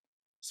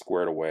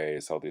squared away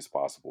as healthy as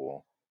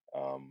possible.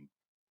 Um,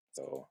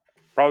 so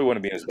probably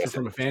wouldn't be in his So best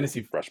interest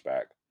to rush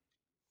back.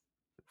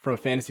 from a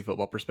fantasy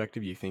football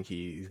perspective, you think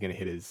he's going to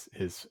hit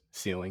his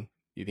ceiling?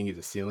 You think he's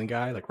a ceiling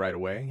guy like right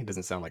away? It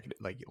doesn't sound like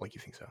like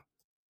you think so.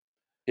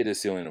 Hit his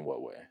ceiling in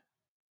what way?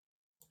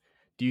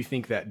 Do you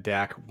think that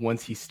Dak,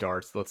 once he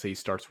starts, let's say he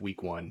starts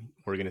week 1,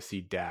 we're going to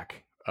see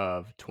Dak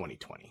of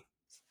 2020?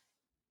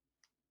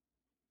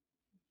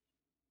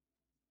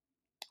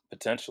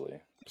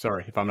 Potentially.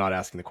 Sorry if I'm not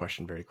asking the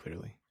question very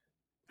clearly.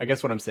 I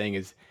guess what I'm saying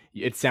is,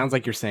 it sounds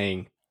like you're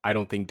saying I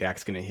don't think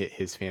Dak's going to hit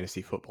his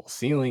fantasy football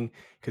ceiling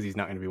because he's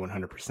not going to be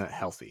 100%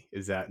 healthy.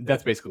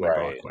 That's basically my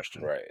broad Right.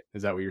 question. Right.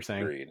 Is that what you're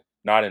saying? Agreed.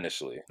 Not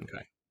initially.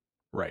 Okay.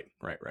 Right.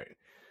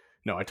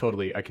 No, I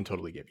can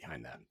totally get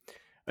behind that.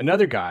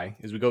 Another guy,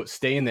 as we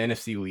stay in the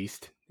NFC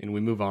least and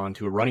we move on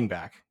to a running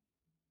back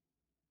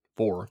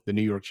for the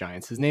New York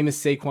Giants. His name is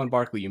Saquon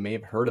Barkley. You may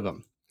have heard of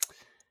him.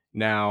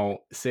 Now,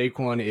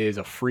 Saquon is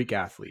a freak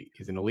athlete.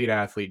 He's an elite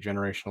athlete,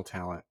 generational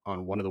talent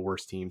on one of the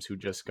worst teams who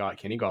just got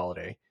Kenny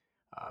Galladay.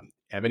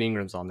 Evan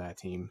Ingram's on that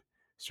team.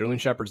 Sterling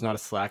Shepard's not a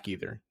slack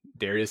either.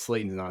 Darius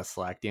Slayton's not a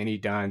slack. Danny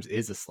Dimes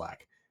is a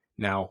slack.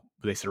 Now,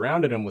 they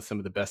surrounded him with some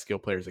of the best skill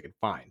players they could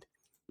find.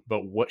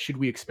 but what should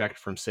we expect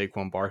from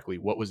Saquon Barkley?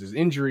 What was his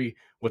injury?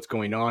 What's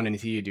going on? And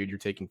is he a dude you're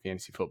taking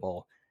fantasy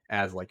football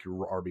as like your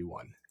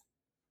RB1?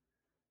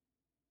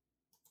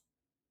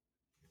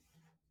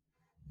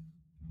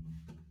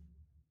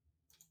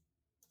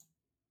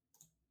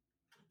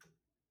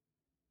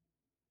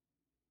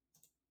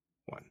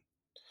 One.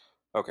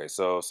 Okay,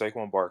 so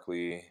Saquon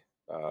Barkley,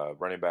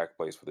 running back,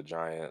 plays for the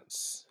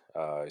Giants.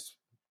 He's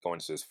going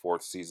to his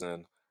fourth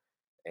season,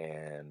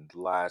 and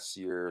last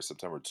year,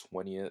 September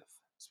 20th,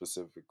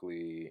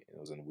 specifically, it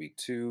was in week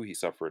 2. He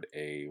suffered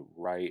a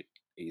right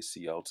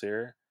ACL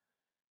tear,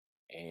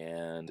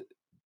 and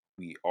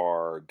we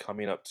are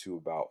coming up to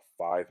about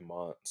 5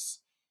 months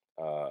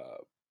uh,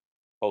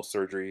 post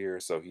surgery here.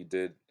 So he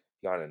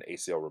got an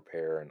ACL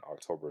repair in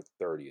October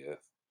 30th.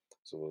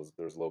 So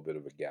there's a little bit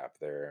of a gap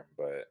there,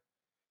 but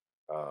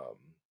um,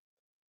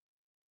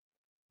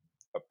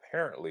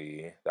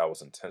 apparently that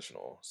was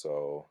intentional.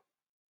 So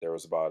there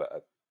was about a,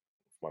 if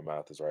my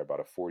math is right, about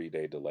a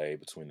 40-day delay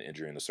between the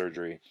injury and the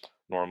surgery.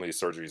 Normally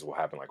surgeries will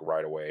happen like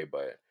right away,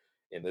 but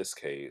in this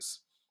case,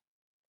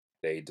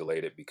 they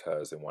delayed it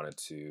because they wanted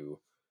to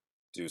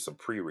do some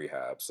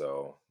pre-rehab.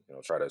 So,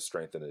 try to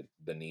strengthen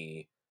the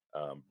knee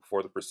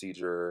before the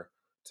procedure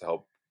to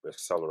help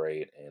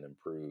accelerate and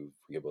improve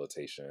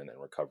rehabilitation and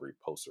recovery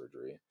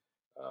post-surgery.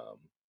 Um,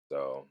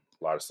 so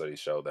a lot of studies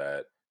show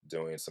that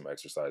doing some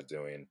exercise,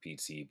 doing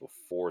PT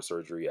before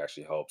surgery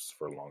actually helps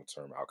for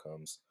long-term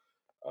outcomes.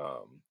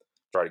 Um,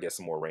 Try to get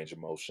some more range of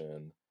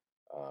motion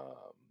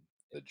um,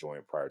 in the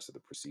joint prior to the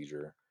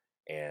procedure.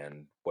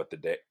 And what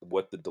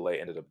the delay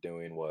ended up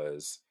doing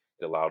was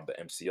it allowed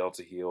the MCL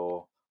to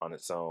heal on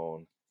its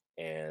own,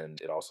 and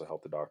it also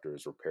helped the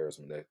doctors repair his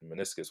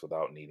meniscus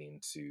without needing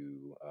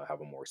to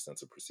have a more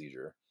extensive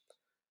procedure.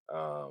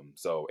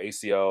 So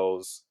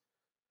ACLs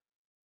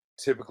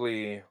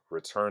typically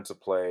return to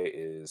play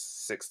is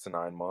 6 to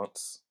 9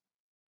 months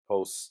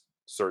post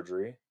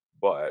surgery,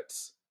 but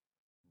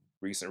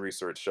recent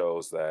research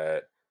shows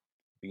that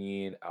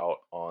being out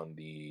on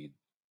the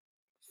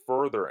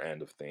further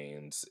end of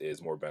things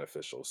is more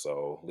beneficial.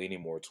 So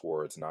leaning more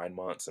towards 9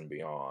 months and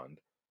beyond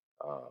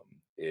um,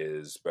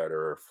 is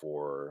better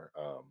for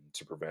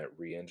to prevent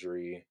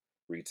re-injury,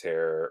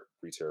 re-tear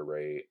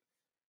rate,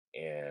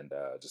 and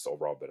just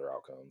overall better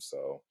outcomes.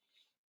 So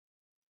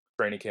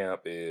training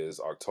camp is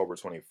October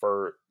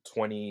 21st,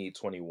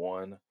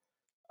 2021,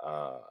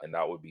 and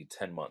that would be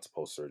 10 months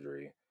post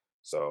surgery.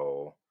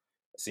 So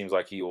it seems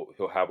like he'll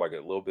have like a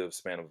little bit of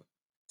span of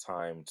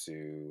time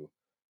to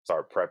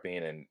start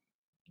prepping and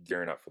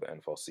gearing up for the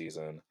NFL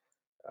season,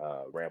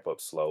 ramp up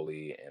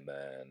slowly, and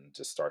then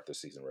just start the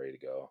season ready to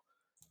go.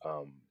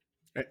 Um,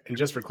 And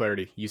just for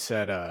clarity, you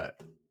said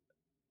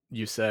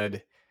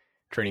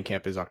training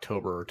camp is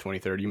October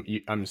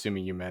 23rd. I'm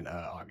assuming you meant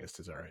August.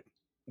 Is that right?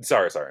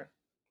 sorry,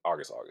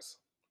 August.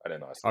 I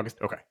didn't know I said August.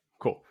 Okay,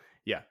 cool.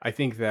 Yeah, I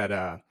think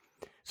that.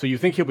 So you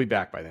think he'll be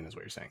back by then, is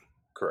what you're saying?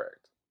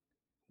 correct.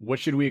 What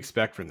should we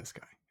expect from this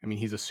guy? I mean,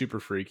 he's a super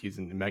freak. He's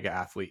a mega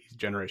athlete. He's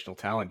generational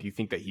talent. Do you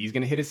think that he's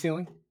going to hit his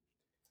ceiling?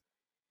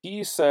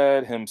 He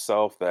said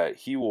himself that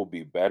he will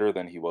be better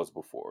than he was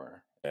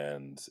before.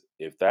 And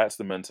if that's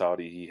the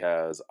mentality he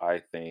has, I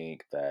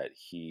think that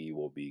he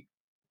will be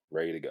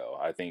ready to go.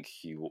 I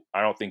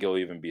don't think he'll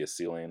even be a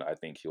ceiling. I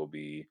think he'll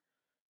be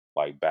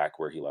like back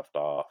where he left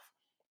off.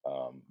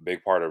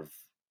 Big part of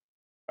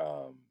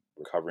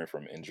recovering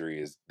from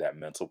injury is that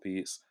mental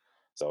piece.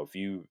 So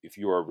if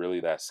you are really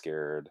that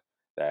scared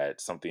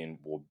that something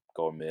will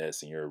go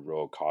amiss and you're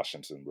real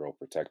cautious and real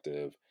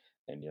protective,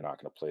 then you're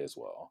not going to play as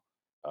well.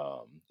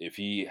 If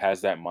he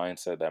has that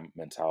mindset, that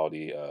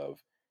mentality of,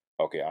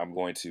 okay, I'm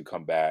going to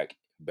come back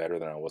better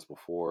than I was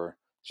before,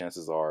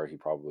 chances are he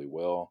probably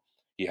will.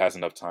 He has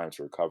enough time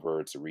to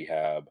recover, to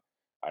rehab.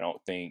 I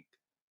don't think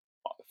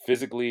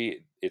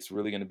physically it's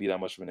really going to be that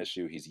much of an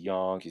issue. He's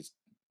young. He's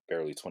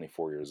barely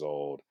 24 years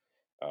old.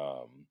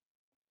 Um,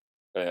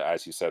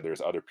 as you said,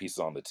 there's other pieces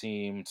on the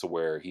team to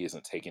where he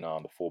isn't taking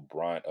on the full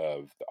brunt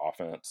of the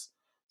offense.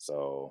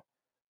 So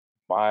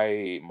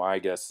my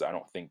guess is I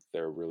don't think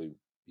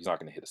he's not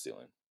going to hit a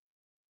ceiling.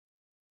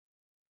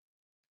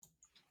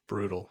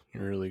 Brutal.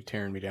 You're really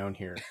tearing me down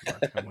here,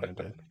 Mark. I wanted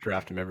to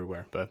draft him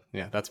everywhere, but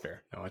yeah, that's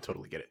fair. No, I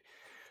totally get it.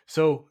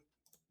 So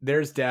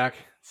there's Dak,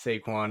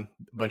 Saquon,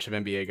 a bunch of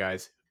NBA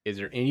guys. Is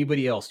there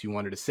anybody else you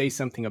wanted to say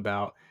something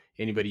about?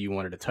 Anybody you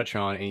wanted to touch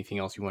on? Anything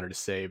else you wanted to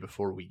say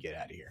before we get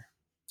out of here?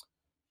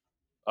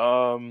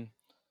 Um,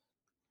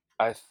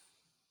 I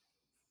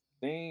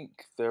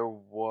think there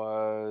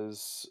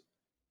was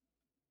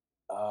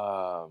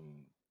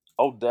um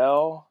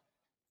Odell,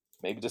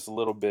 maybe just a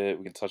little bit.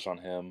 We can touch on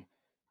him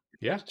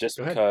Yeah, just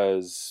go ahead.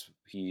 because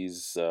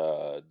he's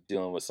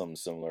dealing with something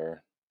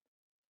similar.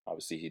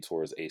 Obviously, he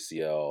tore his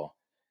ACL,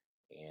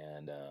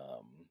 and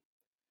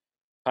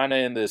kind of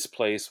in this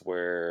place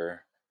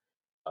where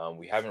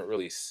we haven't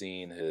really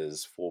seen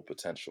his full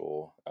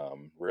potential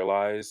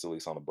realized, at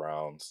least on the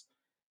Browns.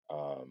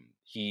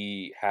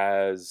 He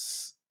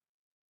has,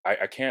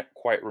 I can't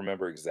quite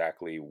remember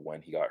exactly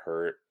when he got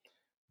hurt,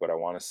 but I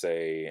want to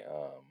say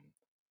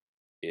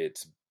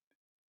it's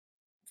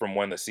from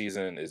when the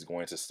season is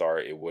going to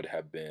start, it would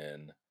have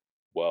been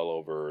well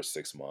over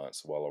 6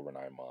 months, well over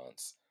 9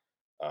 months.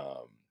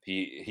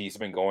 He's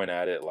been going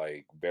at it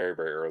like very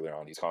very early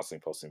on. He's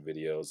constantly posting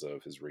videos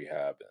of his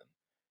rehab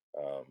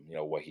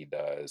and what he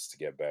does to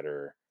get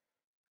better.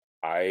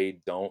 I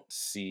don't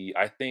see.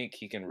 I think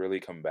he can really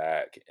come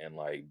back and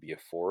like be a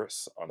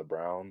force on the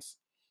Browns.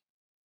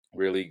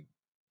 Really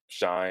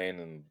shine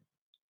and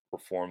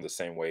perform the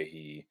same way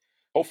he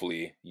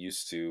hopefully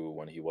used to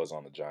when he was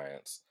on the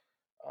Giants.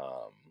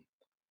 Um,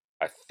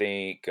 I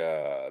think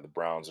the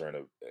Browns are in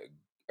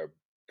a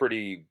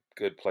pretty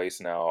good place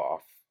now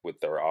off with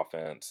their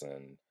offense,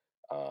 and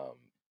um,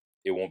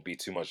 it won't be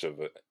too much of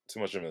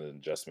an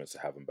adjustment to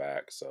have him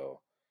back. So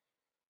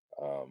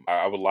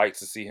I would like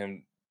to see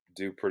him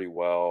do pretty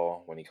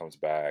well when he comes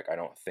back. I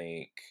don't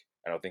think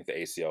the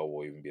ACL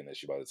will even be an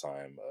issue by the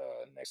time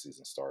next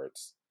season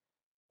starts.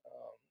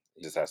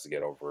 He just has to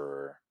get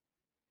over.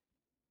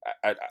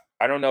 I, I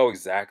I don't know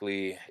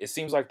exactly. It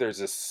seems like there's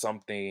just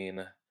something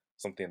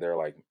there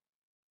like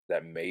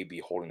that may be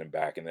holding him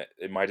back, and that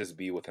it might just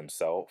be with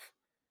himself.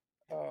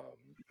 Um,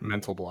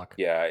 Mental block.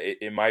 yeah,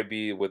 it might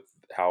be with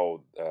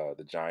how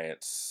the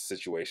Giants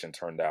situation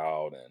turned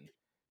out, and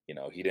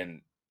he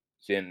didn't.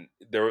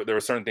 There were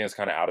certain things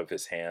kind of out of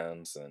his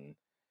hands, and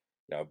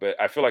but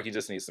I feel like he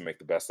just needs to make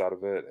the best out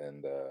of it,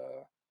 and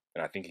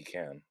I think he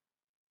can.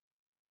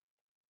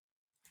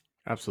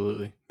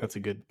 Absolutely. That's a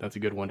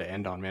good one to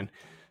end on, man.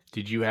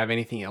 Did you have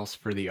anything else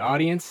for the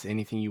audience?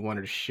 Anything you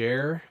wanted to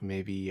share?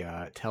 Maybe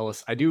tell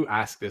us. I do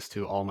ask this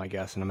to all my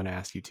guests, and I'm going to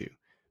ask you too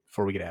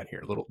before we get out of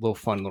here. Little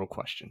fun little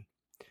question.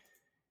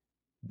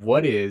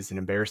 What is an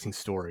embarrassing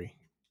story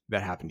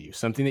that happened to you?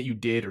 Something that you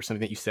did or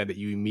something that you said that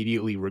you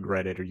immediately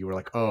regretted, or you were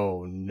like,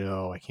 "Oh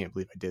no, I can't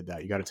believe I did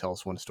that." You got to tell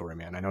us one story,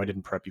 man. I know I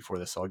didn't prep you for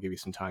this, so I'll give you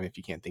some time if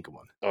you can't think of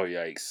one. Oh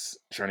yikes!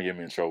 Trying to get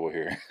me in trouble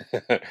here.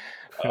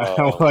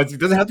 Well, it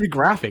doesn't have to be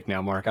graphic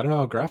now, Mark. I don't know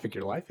how graphic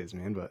your life is,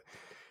 man, but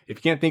if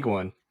you can't think of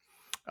one,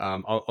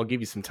 I'll give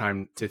you some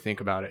time to think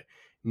about it.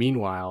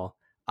 Meanwhile,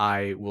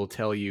 I will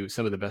tell you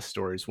some of the best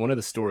stories. One of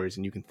the stories,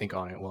 and you can think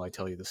on it while I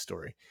tell you the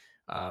story.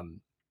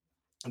 Um,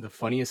 the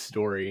funniest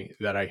story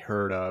that I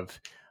heard of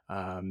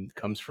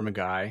comes from a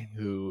guy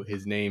who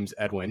his name's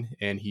Edwin,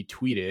 and he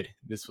tweeted.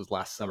 This was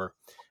last summer,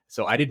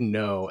 so I didn't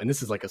know. And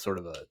this is like a sort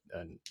of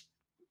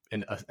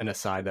an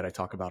aside that I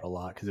talk about a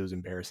lot because it was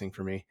embarrassing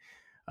for me.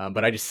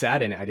 But I just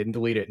sat in it. I didn't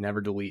delete it. Never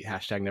delete.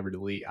 Hashtag never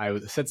delete.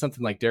 Said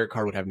something like Derek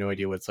Carr would have no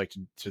idea what it's like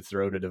to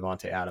throw to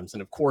Devontae Adams.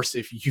 And of course,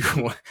 if you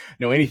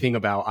know anything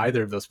about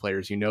either of those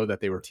players, you know that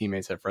they were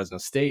teammates at Fresno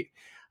State.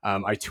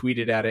 I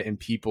tweeted at it, and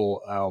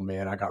people, oh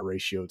man, I got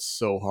ratioed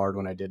so hard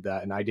when I did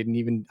that, and I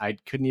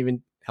couldn't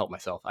even help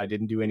myself. I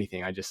didn't do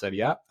anything. I just said,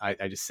 yeah.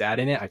 I just sat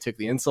in it. I took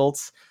the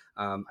insults.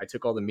 I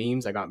took all the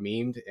memes. I got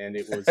memed, and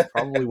it was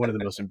probably one of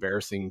the most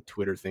embarrassing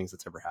Twitter things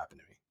that's ever happened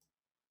to me.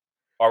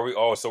 Are we?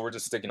 Oh, so we're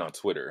just sticking on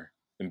Twitter.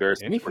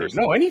 Embarrassing Twitter Anything,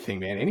 stuff. no, anything,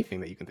 man, anything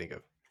that you can think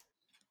of.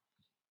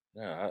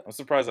 Yeah, I'm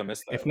surprised I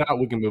missed that. If not,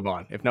 we can move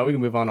on. If not, we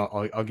can move on.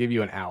 I'll give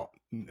you an out.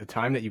 The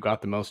time that you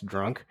got the most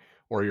drunk,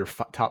 or your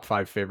top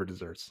 5 favorite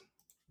desserts.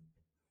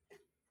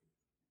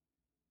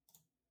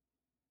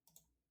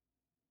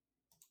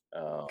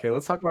 Okay,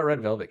 let's talk about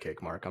red velvet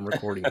cake, Mark. I'm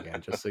recording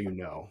again, just so you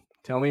know.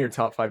 Tell me your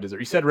top 5 desserts.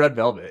 You said red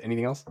velvet.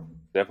 Anything else?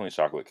 Definitely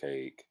chocolate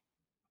cake.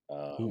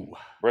 Ooh,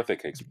 Birthday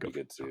cake's you go pretty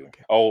for good too. chocolate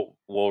cake. Oh,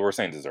 well, we're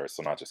saying desserts,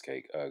 so not just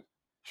cake.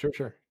 Sure,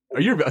 sure.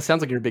 Are you? It sounds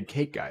like you're a big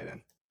cake guy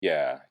then.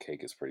 Yeah,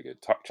 cake is pretty good.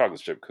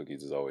 Chocolate chip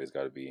cookies has always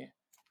got to be.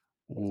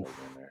 In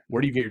there.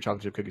 Where do you get your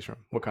chocolate chip cookies from?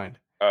 What kind?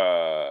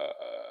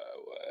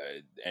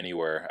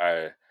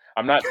 Anywhere.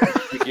 I'm not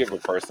picky of a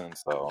person,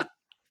 so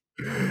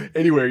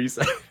anywhere you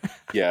say.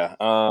 Yeah.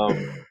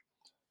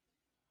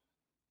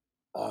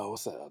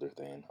 What's that other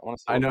thing? I want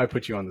to. I know I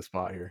put you on the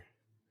spot here.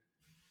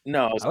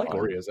 No, it's I like fine.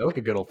 Oreos. I like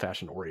a good old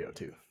fashioned Oreo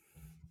too.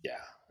 Yeah,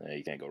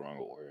 you can't go wrong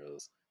with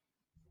Oreos.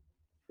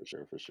 For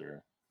sure, for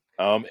sure.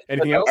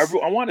 Anything else?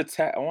 I want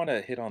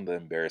to hit on the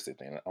embarrassing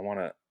thing.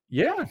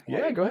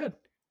 Yeah, go ahead.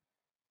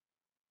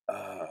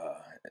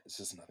 It's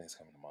just nothing's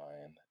coming to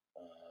mind.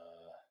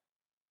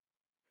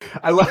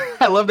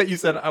 I love that you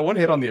said I want to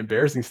hit on the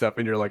embarrassing stuff,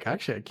 and you're like,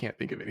 actually, I can't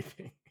think of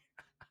anything.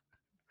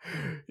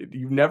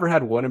 You've never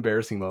had one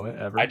embarrassing moment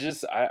ever? I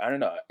don't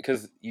know,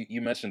 because you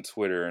mentioned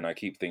Twitter, and I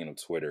keep thinking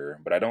of Twitter,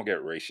 but I don't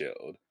get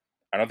ratioed.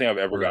 I don't think I've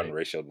ever gotten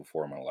ratioed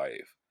before in my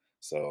life.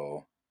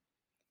 So,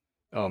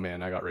 oh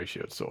man, I got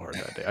ratioed so hard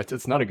that day.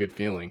 It's not a good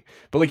feeling,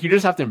 but like you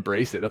just have to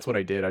embrace it. That's what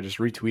I did. I just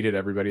retweeted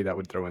everybody that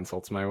would throw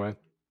insults my way.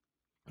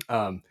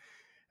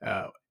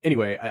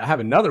 Anyway, I have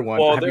another one.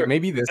 well,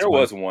 maybe this there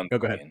one. was one. Oh,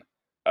 go ahead. Thing.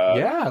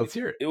 Yeah, let's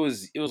hear it. It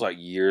was like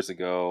years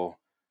ago.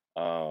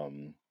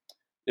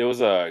 It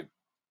was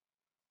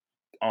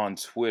on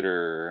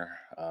Twitter.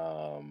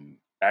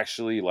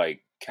 Actually,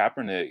 like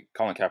Colin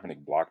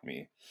Kaepernick blocked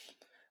me,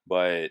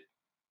 but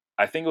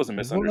I think it was a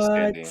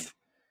misunderstanding. What?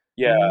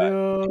 Yeah,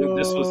 No.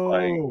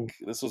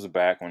 This was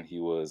back when he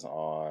was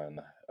on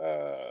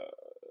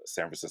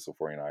San Francisco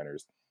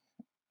 49ers,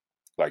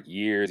 like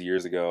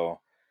years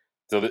ago.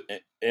 So and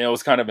it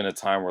was kind of in a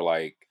time where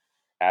like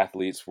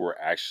athletes were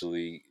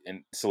actually,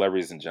 and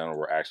celebrities in general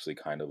were actually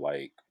kind of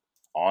like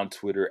on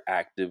Twitter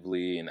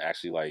actively and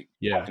actually like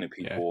Yeah, talking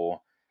to yeah,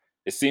 people.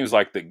 It seems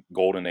like the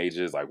golden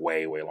ages, like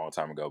way, way long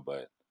time ago,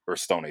 but or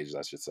stone ages,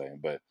 I should say.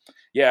 But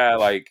yeah,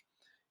 like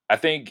I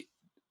think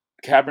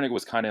Kaepernick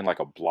was kind of in like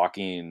a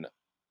blocking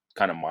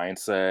kind of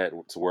mindset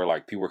to where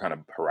like people were kind of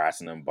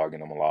harassing him,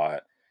 bugging him a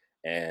lot.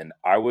 And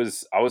I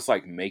was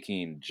like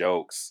making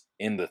jokes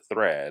in the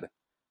thread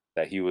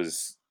that he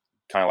was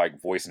kind of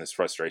like voicing his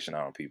frustration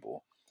out on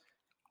people.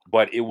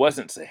 But it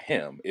wasn't to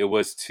him. It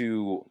was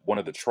to one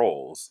of the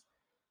trolls.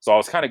 So I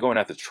was kind of going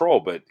at the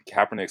troll, but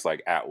Kaepernick's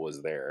like at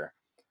was there.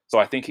 So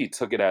I think he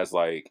took it as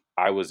like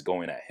I was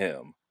going at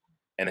him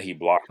and then he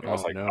blocked me. I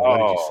was oh like, no, what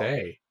did you oh,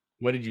 say?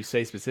 What did you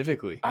say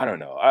specifically? I don't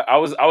know. I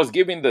was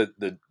giving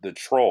the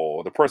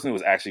troll, the person who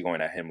was actually going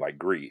at him like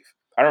grief.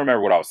 I don't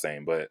remember what I was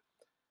saying, but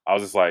I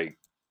was just like,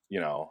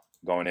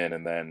 going in,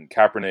 and then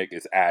Kaepernick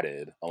is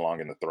added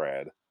along in the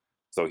thread.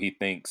 So he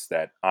thinks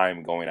that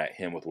I'm going at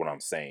him with what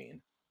I'm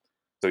saying.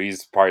 So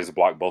he's probably just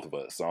blocked both of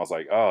us. So I was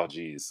like, oh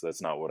geez,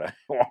 that's not what I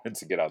wanted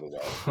to get out of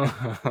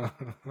that.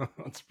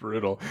 That's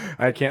brutal.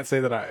 I can't say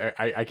that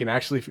I can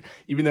actually,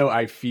 even though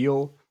I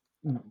feel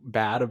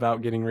bad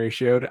about getting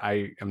ratioed,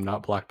 I am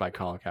not blocked by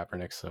Colin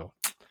Kaepernick. So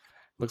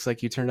looks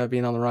like you turned out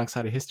being on the wrong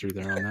side of history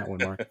there on that one,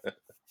 Mark.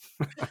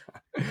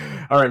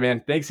 All right,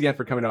 man. Thanks again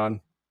for coming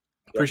on.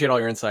 Yeah, Appreciate all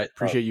your insight. oh,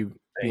 Appreciate you thank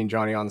being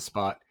Johnny on the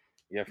spot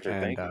yeah, for sure.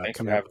 and Thank you. Thanks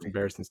for coming up having with me.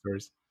 embarrassing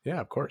stories. Yeah,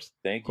 of course. Of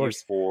Thank you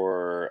course.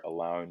 for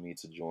allowing me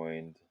to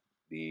join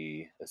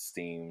the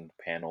esteemed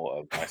panel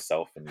of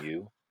myself and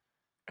you.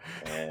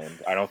 And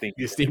I don't think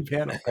The esteemed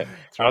panel. I That's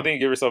don't right. think you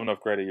give yourself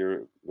enough credit.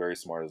 You're very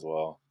smart as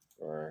well,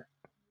 or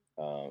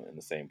in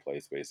the same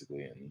place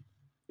basically. And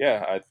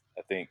yeah, I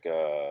think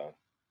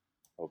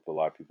hope a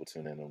lot of people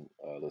tune in and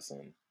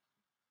listen.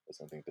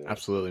 I think that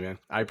Absolutely, man.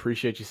 I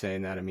appreciate you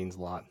saying that. It means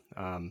a lot.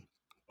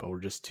 But we're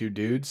just two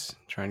dudes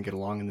trying to get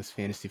along in this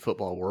fantasy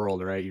football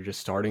world, right? You're just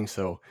starting,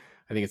 so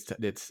I think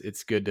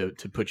it's good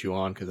to put you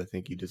on because I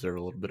think you deserve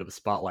a little bit of a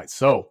spotlight.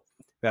 So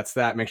that's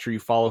that. Make sure you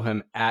follow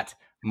him at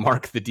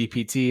Mark the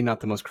DPT.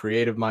 Not the most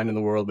creative mind in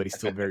the world, but he's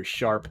still very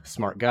sharp,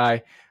 smart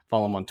guy.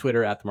 Follow him on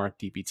Twitter at the Mark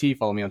DPT.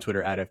 Follow me on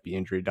Twitter at FB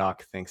Injury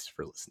Doc. Thanks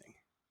for listening.